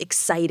as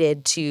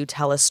excited to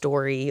tell a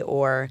story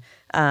or,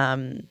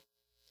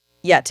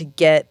 to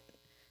get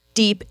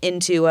deep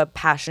into a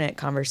passionate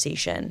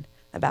conversation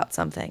about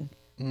something.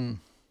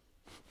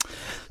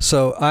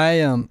 So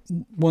one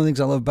of the things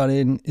I love about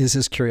Aiden is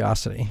his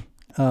curiosity.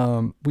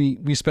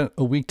 We spent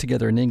a week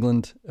together in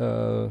England,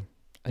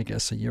 I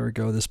guess a year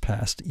ago this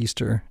past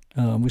Easter.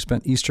 We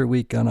spent Easter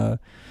week at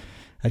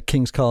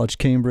King's College,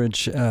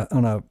 Cambridge,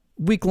 on a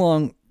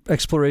week-long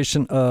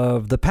exploration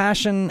of the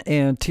Passion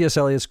and T.S.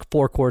 Eliot's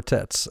 4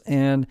 quartets.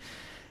 And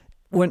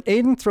when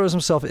Aiden throws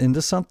himself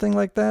into something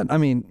like that,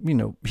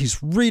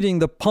 he's reading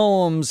the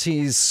poems.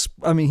 He is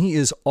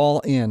all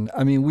in.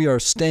 We are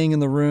staying in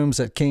the rooms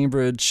at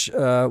Cambridge.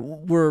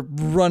 We're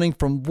running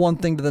from one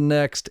thing to the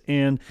next.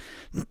 And,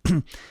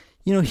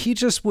 he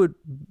just would,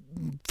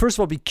 first of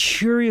all, be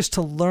curious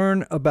to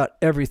learn about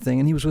everything.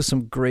 And he was with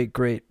some great,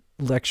 great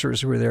lecturers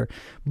who were there.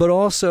 But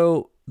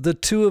also the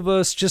two of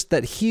us, just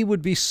that he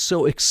would be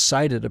so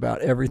excited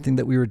about everything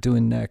that we were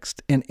doing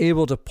next and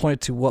able to point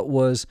to what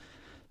was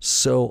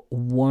so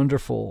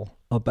wonderful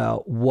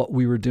about what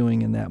we were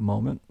doing in that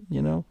moment.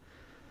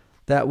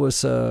 That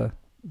was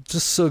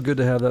just so good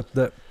to have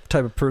that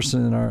type of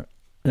person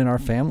in our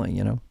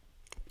family.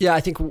 Yeah,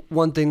 I think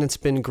one thing that's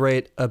been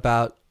great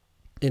about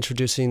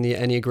introducing the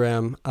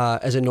Enneagram,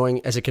 as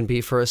annoying as it can be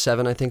for a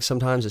 7, I think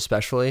sometimes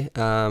especially,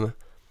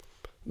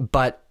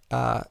 but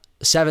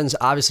sevens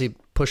obviously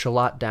push a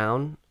lot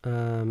down.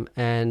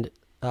 And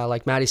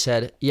like Maddie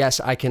said, yes,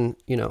 I can,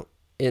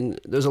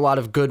 there's a lot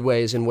of good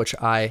ways in which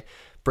I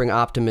bring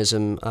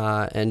optimism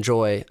and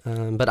joy.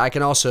 But I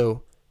can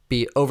also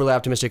be overly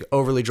optimistic,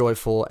 overly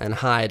joyful, and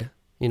hide,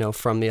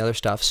 from the other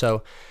stuff.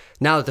 So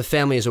now that the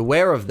family is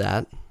aware of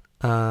that,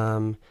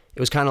 it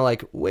was kind of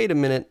like, wait a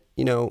minute,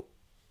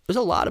 there's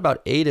a lot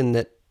about Aiden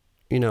that,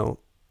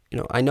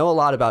 I know a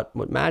lot about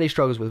what Maddie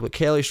struggles with, what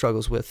Kaylee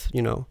struggles with,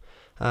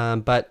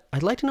 but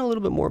I'd like to know a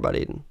little bit more about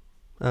Aiden.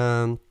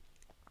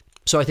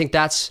 So I think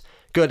that's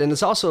good. And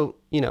it's also,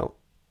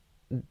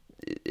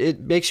 it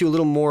makes you a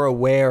little more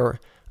aware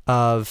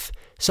of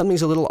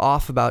something's a little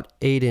off about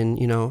Aiden.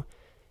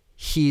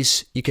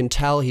 You can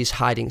tell he's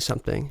hiding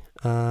something.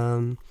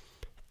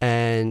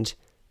 And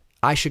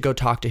I should go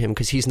talk to him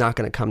because he's not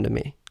going to come to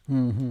me.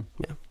 Mm-hmm.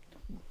 Yeah.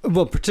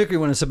 Well, particularly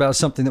when it's about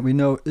something that we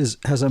know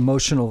has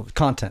emotional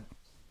content,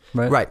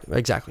 right? Right,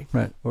 exactly.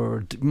 Right. Or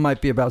it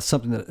might be about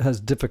something that has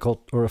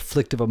difficult or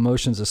afflictive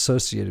emotions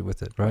associated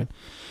with it, right?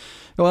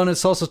 Well, and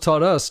it's also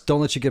taught us, don't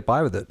let you get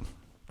by with it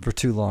for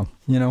too long,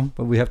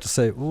 but we have to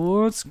say,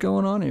 what's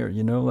going on here?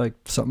 Like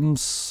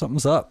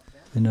something's up,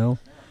 All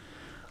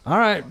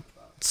right.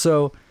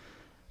 So,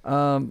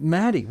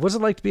 Maddie, what's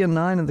it like to be a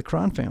 9 in the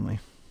Cron family?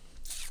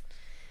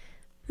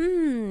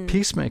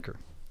 Peacemaker.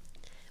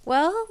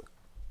 Well,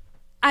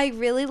 I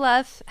really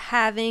love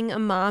having a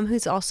mom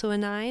who's also a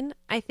 9.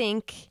 I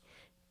think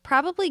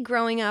probably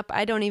growing up,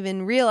 I don't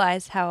even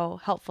realize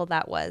how helpful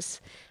that was.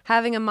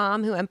 Having a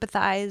mom who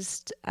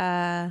empathized.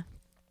 I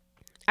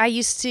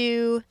used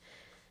to,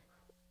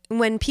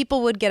 when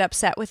people would get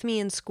upset with me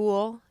in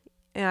school,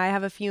 and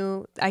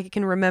I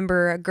can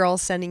remember a girl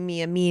sending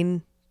me a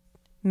mean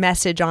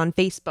message on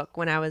Facebook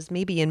when I was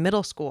maybe in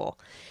middle school.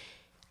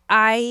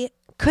 I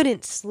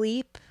couldn't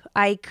sleep.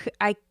 I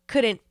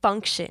couldn't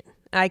function.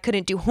 I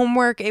couldn't do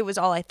homework. It was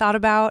all I thought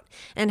about.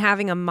 And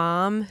having a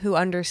mom who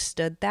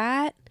understood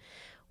that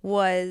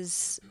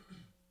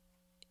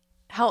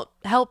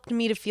helped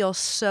me to feel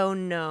so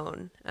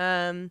known.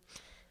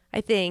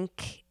 I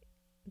think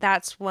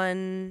that's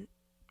one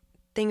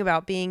thing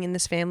about being in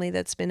this family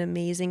that's been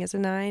amazing as a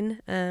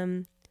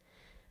 9.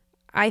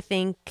 I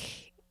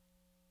think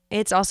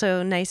it's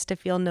also nice to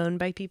feel known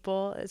by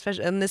people,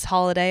 especially on this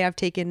holiday. I've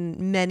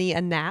taken many a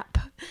nap,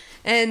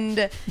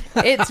 and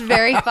it's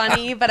very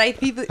funny, but I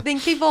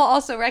think people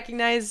also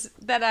recognize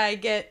that I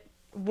get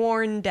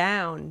worn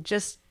down.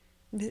 Just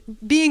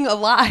being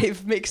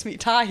alive makes me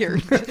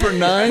tired. For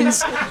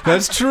 9s,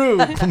 that's true.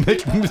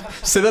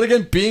 Say that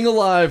again. Being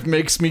alive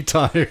makes me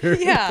tired.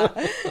 Yeah.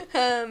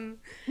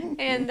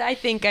 And I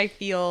think I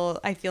feel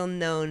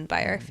known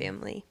by our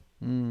family.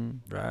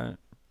 Right.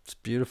 It's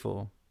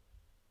beautiful.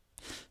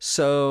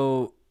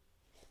 So,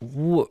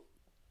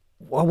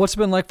 what's it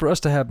been like for us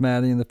to have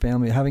Maddie in the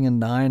family, having a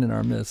 9 in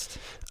our midst?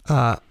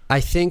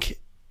 I think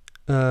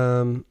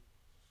when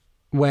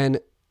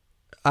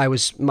I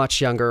was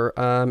much younger,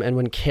 and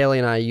when Kaylee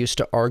and I used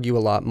to argue a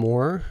lot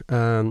more,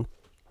 when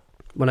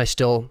I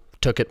still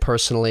took it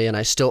personally and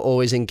I still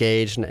always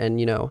engaged,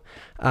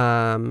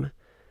 and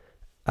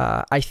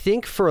I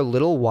think for a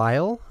little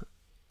while,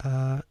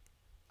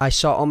 I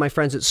saw all my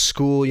friends at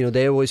school,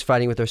 they were always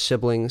fighting with their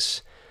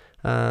siblings.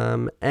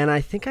 And I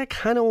think I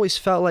kind of always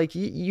felt like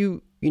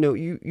you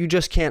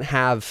just can't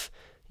have,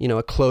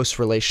 a close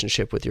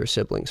relationship with your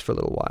siblings for a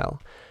little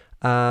while.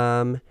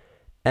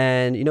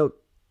 And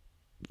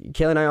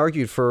Kayla and I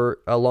argued for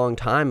a long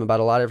time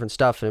about a lot of different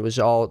stuff, and it was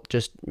all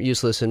just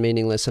useless and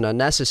meaningless and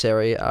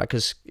unnecessary,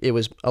 because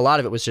a lot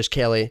of it was just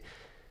Kaylee.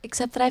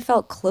 Except that I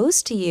felt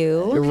close to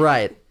you.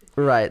 Right.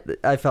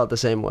 I felt the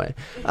same way.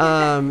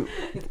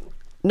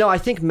 No, I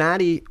think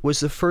Maddie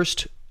was the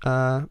first.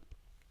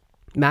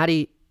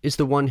 Maddie is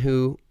the one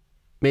who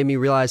made me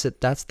realize that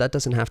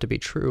doesn't have to be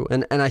true,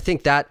 and I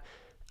think that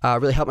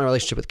really helped my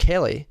relationship with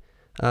Kaylee,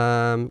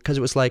 because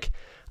it was like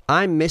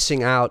I'm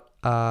missing out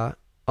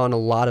on a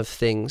lot of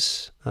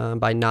things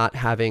by not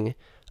having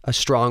a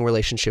strong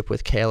relationship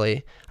with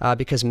Kaylee,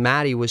 because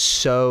Maddie was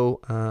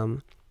so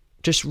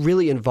just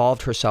really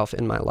involved herself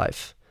in my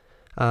life,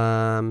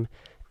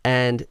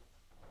 and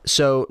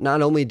so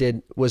not only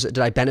did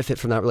I benefit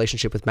from that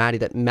relationship with Maddie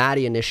that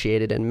Maddie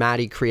initiated and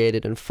Maddie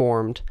created and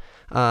formed,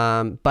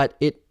 but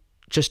it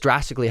just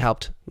drastically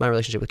helped my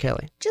relationship with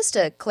Kaylee. Just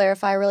to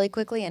clarify really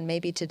quickly and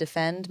maybe to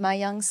defend my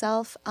young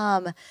self,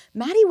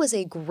 Maddie was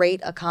a great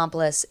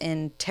accomplice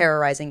in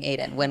terrorizing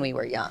Aiden when we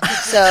were young.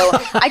 So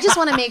I just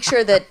want to make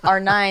sure that our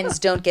 9s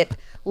don't get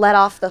let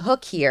off the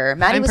hook here.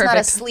 Maddie was not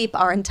asleep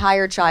our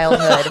entire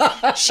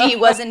childhood. She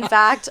was, in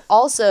fact,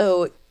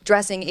 also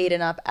dressing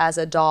Aiden up as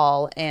a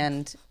doll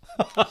and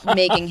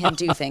making him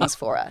do things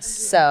for us.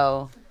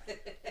 So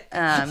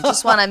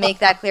just want to make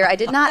that clear. I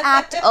did not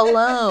act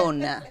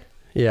alone.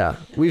 Yeah,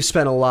 we've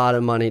spent a lot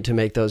of money to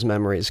make those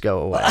memories go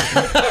away.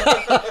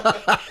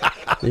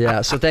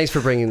 Yeah, so thanks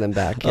for bringing them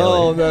back, Kelly.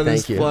 Oh, that Thank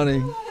is you.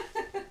 funny.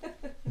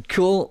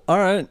 Cool. All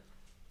right.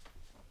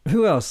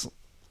 Who else?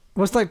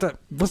 What's like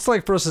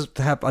for us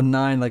to have a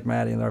 9 like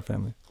Maddie in our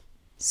family?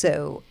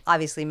 So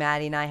obviously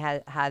Maddie and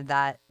I had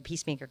that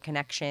peacemaker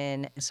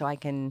connection, so I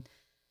can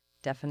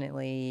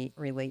definitely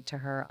relate to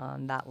her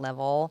on that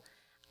level.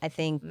 I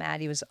think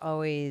Maddie was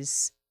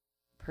always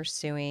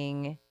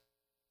pursuing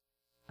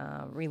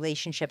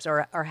relationships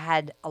or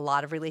had a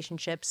lot of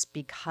relationships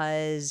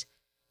because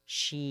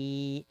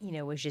she,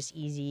 was just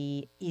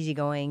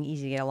easygoing,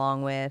 easy to get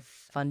along with,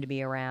 fun to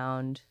be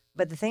around.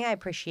 But the thing I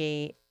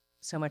appreciate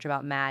so much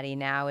about Maddie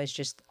now is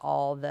just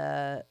all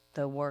the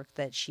work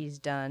that she's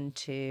done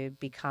to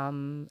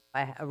become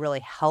a really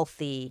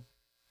healthy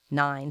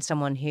 9,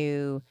 someone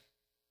who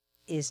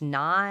is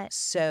not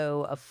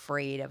so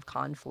afraid of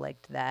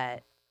conflict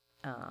that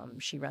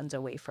she runs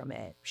away from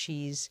it.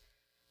 She's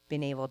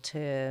been able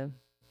to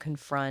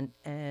confront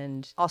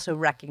and also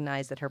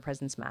recognize that her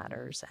presence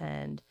matters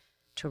and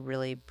to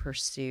really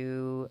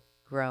pursue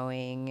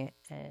growing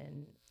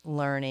and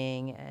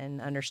learning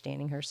and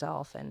understanding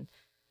herself. And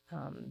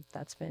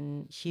that's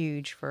been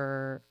huge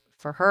for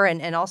her.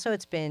 And also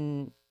it's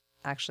been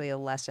actually a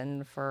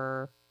lesson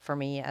for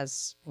me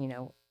as,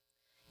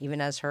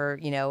 even as her,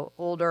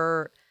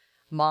 older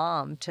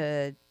mom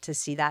to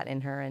see that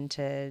in her and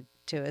to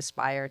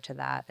aspire to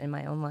that in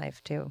my own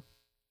life too.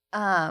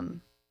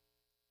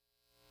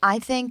 I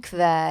think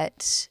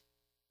that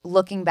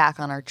looking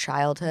back on our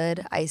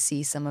childhood, I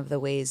see some of the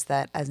ways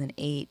that as an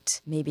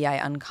 8, maybe I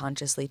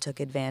unconsciously took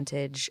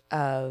advantage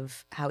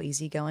of how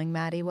easygoing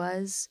Maddie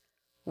was.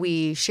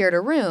 We shared a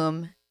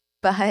room,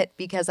 but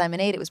because I'm an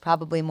 8, it was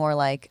probably more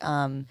like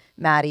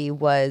Maddie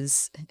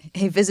was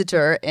a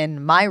visitor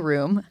in my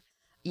room,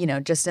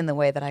 just in the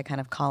way that I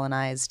kind of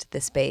colonized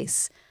the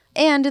space.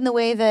 And in the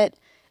way that,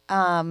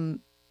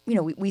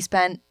 we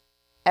spent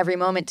every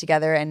moment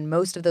together, and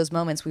most of those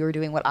moments we were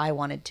doing what I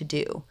wanted to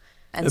do.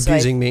 And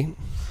abusing me.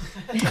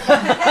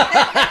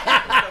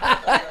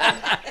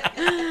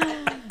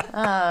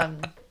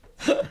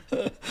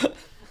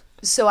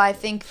 So I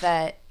think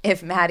that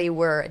if Maddie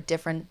were a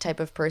different type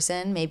of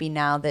person, maybe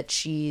now that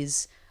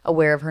she's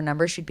aware of her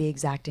numbers, she'd be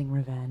exacting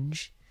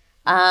revenge.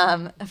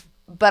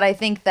 But I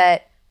think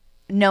that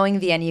knowing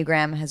the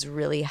Enneagram has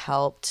really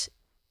helped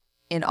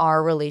in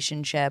our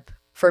relationship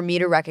for me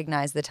to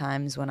recognize the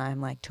times when I'm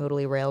like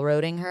totally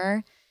railroading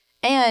her.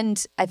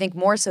 And I think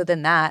more so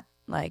than that,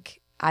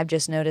 like I've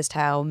just noticed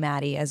how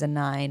Maddie as a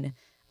 9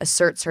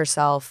 asserts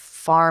herself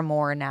far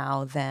more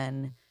now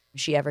than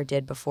she ever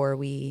did before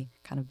we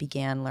kind of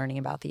began learning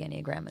about the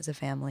Enneagram as a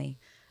family.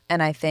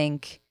 And I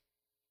think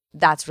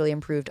that's really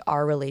improved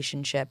our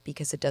relationship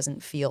because it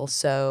doesn't feel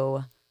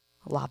so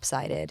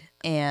lopsided.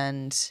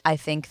 And I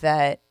think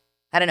that,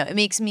 I don't know, it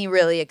makes me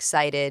really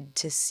excited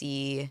to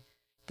see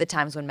the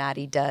times when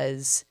Maddie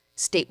does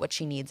state what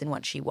she needs and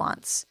what she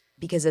wants.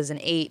 Because as an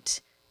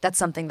 8, that's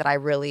something that I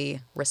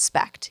really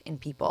respect in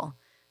people,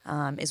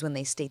 is when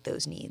they state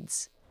those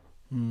needs.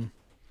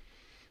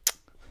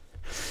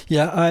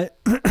 Yeah,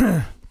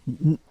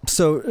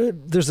 so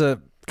there's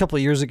a couple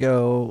of years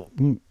ago,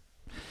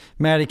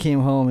 Maddie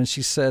came home and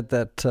she said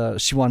that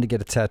she wanted to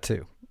get a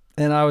tattoo.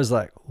 And I was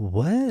like,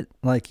 what?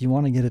 Like, you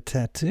want to get a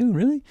tattoo?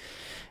 Really?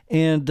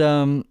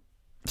 And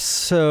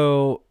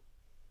so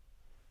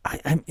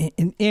and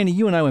Annie,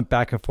 you and I went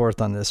back and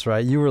forth on this,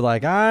 right? You were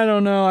like, I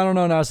don't know.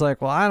 And I was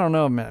like, well, I don't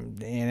know, man.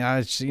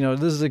 And this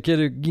is a kid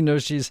who,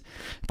 she's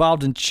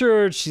involved in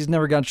church. She's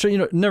never gotten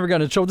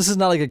in trouble. This is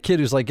not like a kid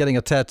who's like getting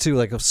a tattoo,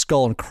 like a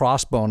skull and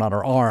crossbone on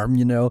her arm,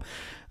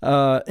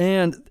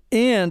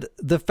 and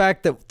the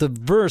fact that the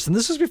verse, and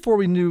this is before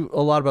we knew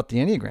a lot about the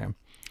Enneagram,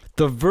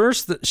 the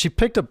verse that she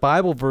picked a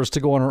Bible verse to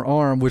go on her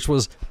arm, which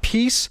was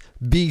 "Peace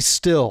be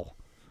still."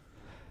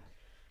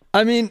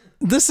 I mean,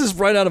 this is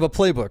right out of a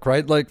playbook,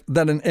 right? Like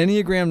that an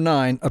Enneagram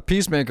 9, a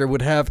peacemaker,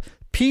 would have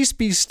 "Peace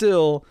be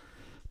still"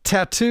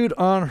 tattooed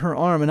on her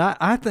arm. And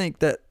I think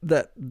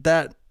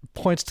that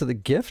points to the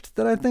gift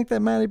that I think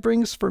that Maddie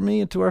brings for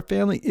me and to our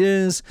family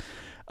is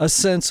a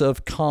sense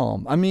of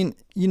calm. I mean,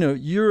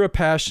 you're a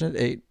passionate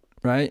 8,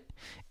 right?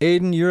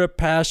 Aiden, you're a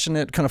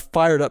passionate, kind of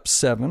fired up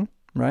 7,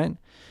 right?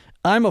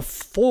 I'm a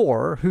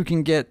 4 who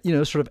can get,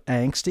 sort of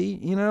angsty,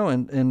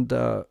 and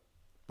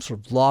sort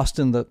of lost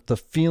in the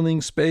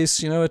feeling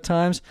space, at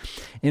times.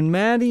 And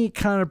Maddie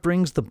kind of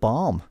brings the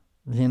balm,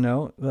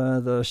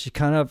 she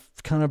kind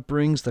of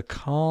brings the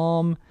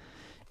calm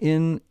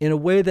in a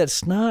way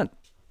that's not,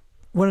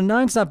 when a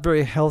 9's not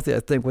very healthy, I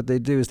think what they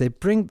do is they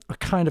bring a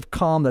kind of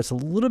calm that's a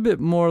little bit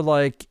more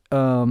like,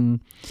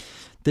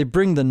 they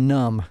bring the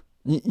numb.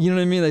 You know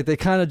what I mean? Like they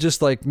kind of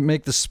just like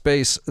make the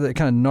space, they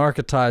kind of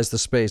narcotize the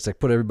space, like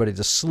put everybody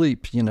to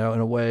sleep, in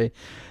a way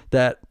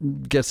that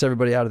gets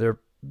everybody out of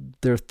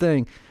their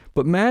thing.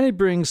 But Maddie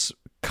brings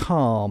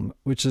calm,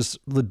 which is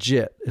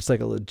legit. It's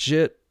like a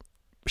legit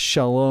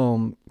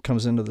shalom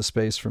comes into the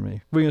space for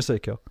me. What are you going to say,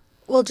 Kel?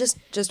 Well,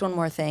 just one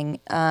more thing.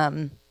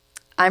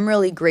 I'm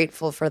really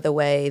grateful for the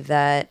way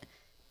that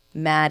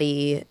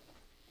Maddie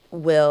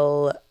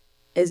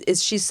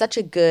is she's such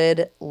a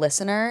good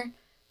listener,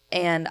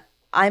 and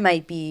I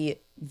might be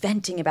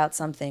venting about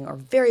something or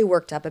very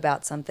worked up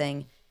about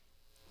something,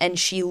 and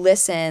she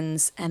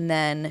listens and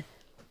then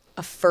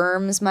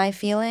affirms my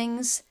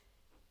feelings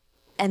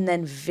and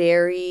then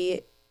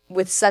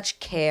with such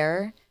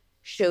care,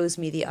 shows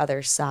me the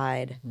other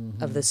side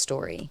of the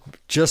story.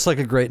 Just like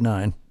a great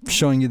 9,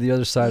 showing you the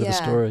other side of the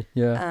story.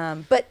 Yeah.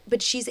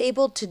 But she's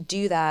able to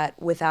do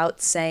that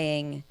without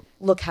saying,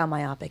 look how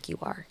myopic you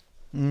are.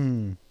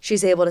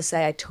 She's able to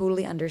say, I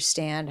totally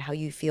understand how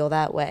you feel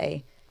that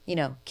way.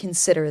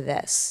 Consider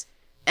this.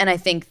 And I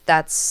think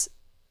that's,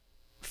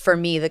 for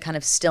me, the kind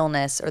of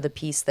stillness or the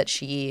peace that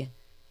she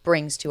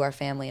brings to our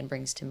family and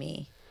brings to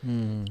me.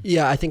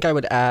 Yeah, I think I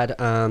would add,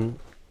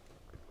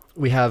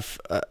 we have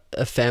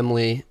a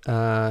family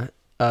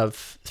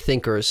of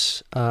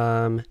thinkers,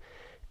 and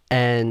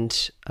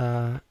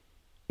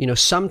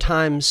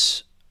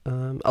sometimes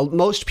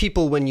most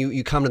people, when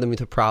you come to them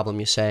with a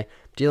problem, you say,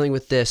 dealing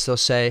with this, they'll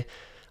say,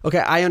 okay,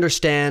 I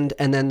understand,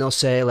 and then they'll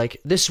say,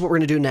 like, this is what we're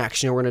going to do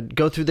next. We're going to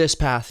go through this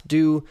path,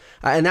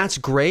 and that's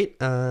great.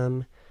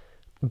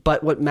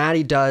 But what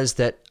Maddie does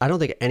that I don't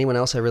think anyone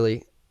else I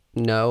really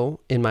know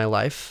in my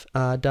life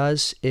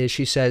does is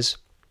she says,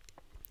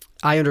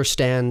 I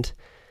understand,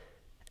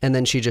 and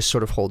then she just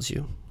sort of holds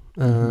you.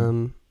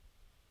 And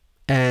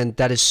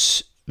that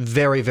is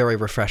very, very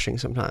refreshing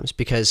sometimes,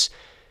 because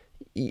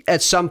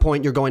at some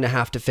point you're going to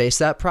have to face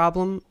that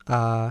problem.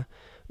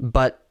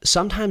 But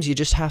sometimes you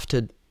just have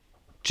to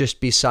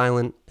just be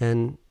silent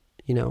and,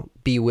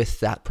 be with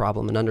that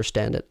problem and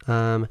understand it.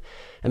 And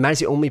Maddie's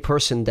the only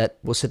person that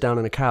will sit down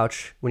on a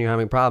couch when you're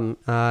having a problem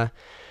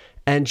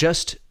and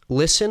just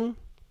listen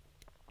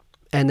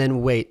and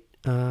then wait.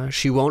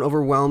 She won't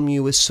overwhelm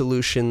you with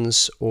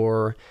solutions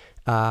or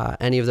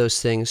any of those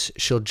things.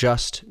 She'll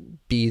just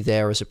be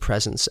there as a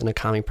presence and a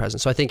calming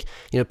presence. So I think,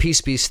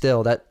 peace be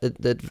still,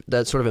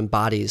 that sort of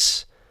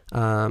embodies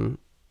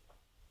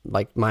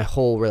like my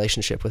whole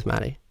relationship with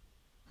Maddie.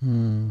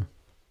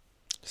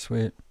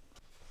 Sweet.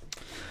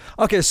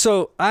 Okay,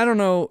 so I don't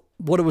know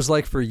what it was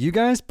like for you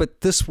guys,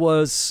 but this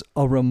was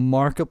a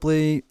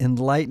remarkably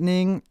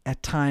enlightening,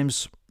 at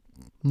times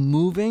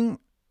moving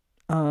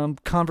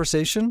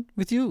conversation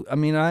with you. I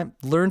mean, I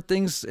learned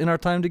things in our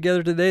time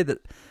together today that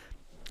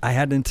I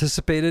hadn't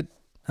anticipated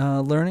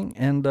learning,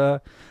 and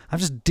I'm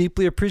just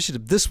deeply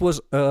appreciative. This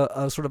was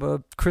a sort of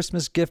a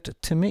Christmas gift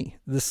to me,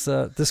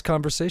 this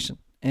conversation.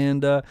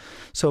 And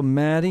so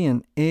Maddie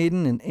and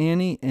Aiden and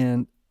Annie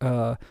and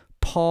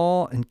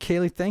Paul and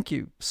Kaylee, thank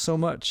you so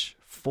much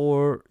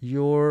for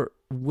your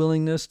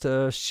willingness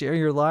to share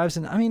your lives.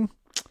 And I mean,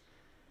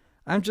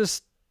 I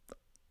just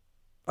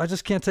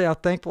can't tell you how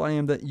thankful I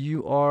am that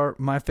you are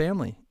my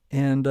family,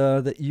 and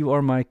that you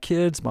are my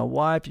kids, my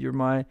wife.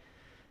 You're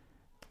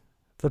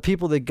the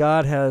people that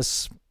God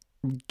has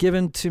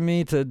given to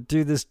me to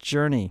do this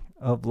journey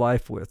of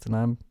life with. And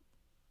I'm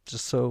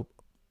just so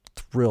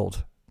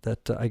thrilled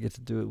that I get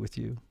to do it with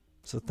you.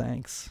 So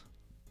thanks.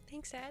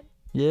 Thanks, Dad.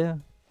 Yeah.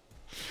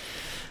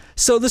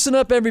 So listen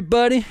up,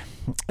 everybody.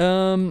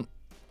 Y'all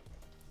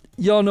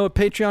know what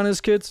Patreon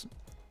is, kids?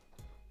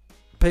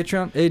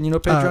 Patreon? Aiden, you know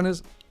what Patreon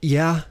is?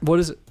 Yeah. What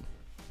is it?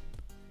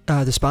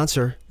 The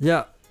sponsor.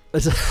 Yeah.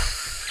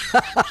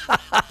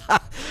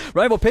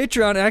 Right. Well,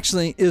 Patreon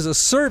actually is a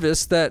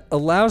service that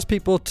allows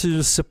people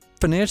to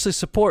financially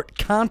support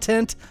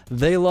content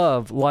they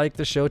love, like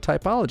the show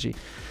Typology.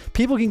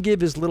 People can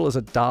give as little as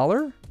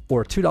 $1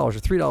 or $2 or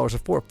 $3 or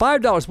 $4 or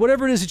 $5,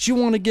 whatever it is that you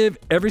want to give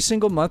every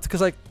single month. Because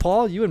like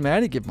Paul, you and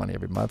Maddie give money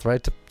every month,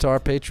 right? To our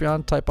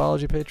Patreon,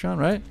 Typology Patreon,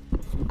 right?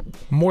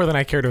 More than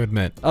I care to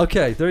admit.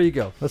 Okay, there you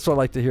go. That's what I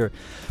like to hear.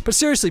 But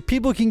seriously,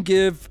 people can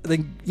give, they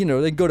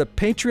can go to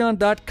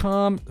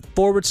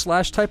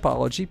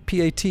patreon.com/typology,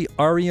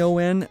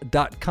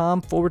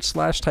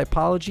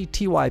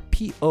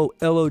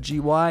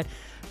 patreon.com/typology,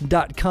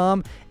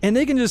 typology.com, and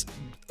they can just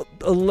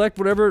elect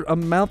whatever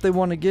amount they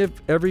want to give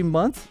every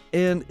month,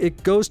 and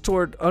it goes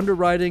toward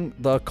underwriting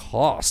the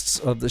costs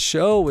of the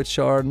show, which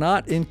are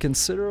not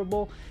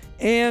inconsiderable,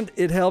 and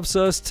it helps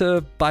us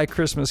to buy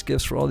Christmas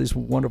gifts for all these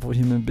wonderful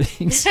human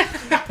beings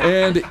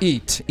and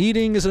eat.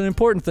 Eating is an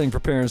important thing for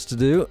parents to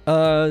do,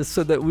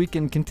 so that we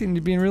can continue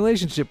to be in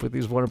relationship with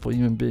these wonderful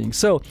human beings.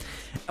 So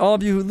all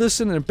of you who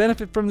listen and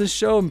benefit from this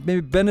show, maybe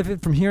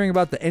benefit from hearing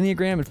about the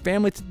Enneagram and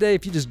family today,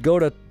 if you just go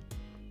to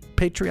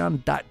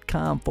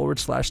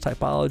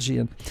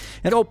patreon.com/typology.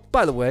 And oh,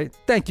 by the way,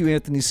 thank you,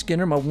 Anthony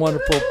Skinner, my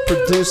wonderful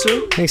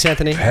producer. Thanks,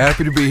 Anthony.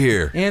 Happy to be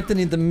here.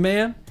 Anthony the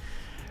man.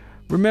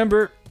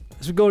 Remember,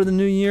 as we go to the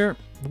new year,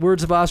 the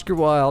words of Oscar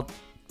Wilde,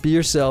 be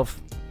yourself.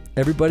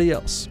 Everybody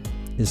else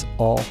is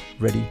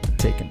already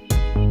taken.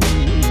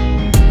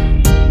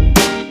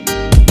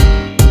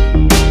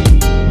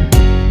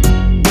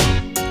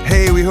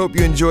 Hey, we hope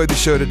you enjoyed the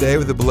show today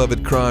with the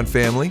beloved Cron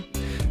family.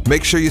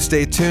 Make sure you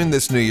stay tuned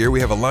this new year. We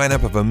have a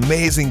lineup of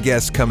amazing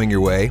guests coming your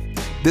way.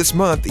 This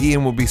month,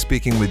 Ian will be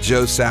speaking with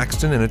Joe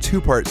Saxton in a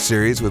 2-part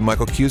series with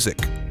Michael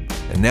Cusick.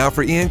 And now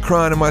for Ian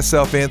Cron and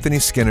myself, Anthony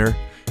Skinner,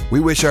 we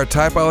wish our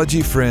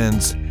Typology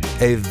friends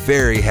a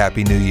very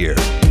happy new year.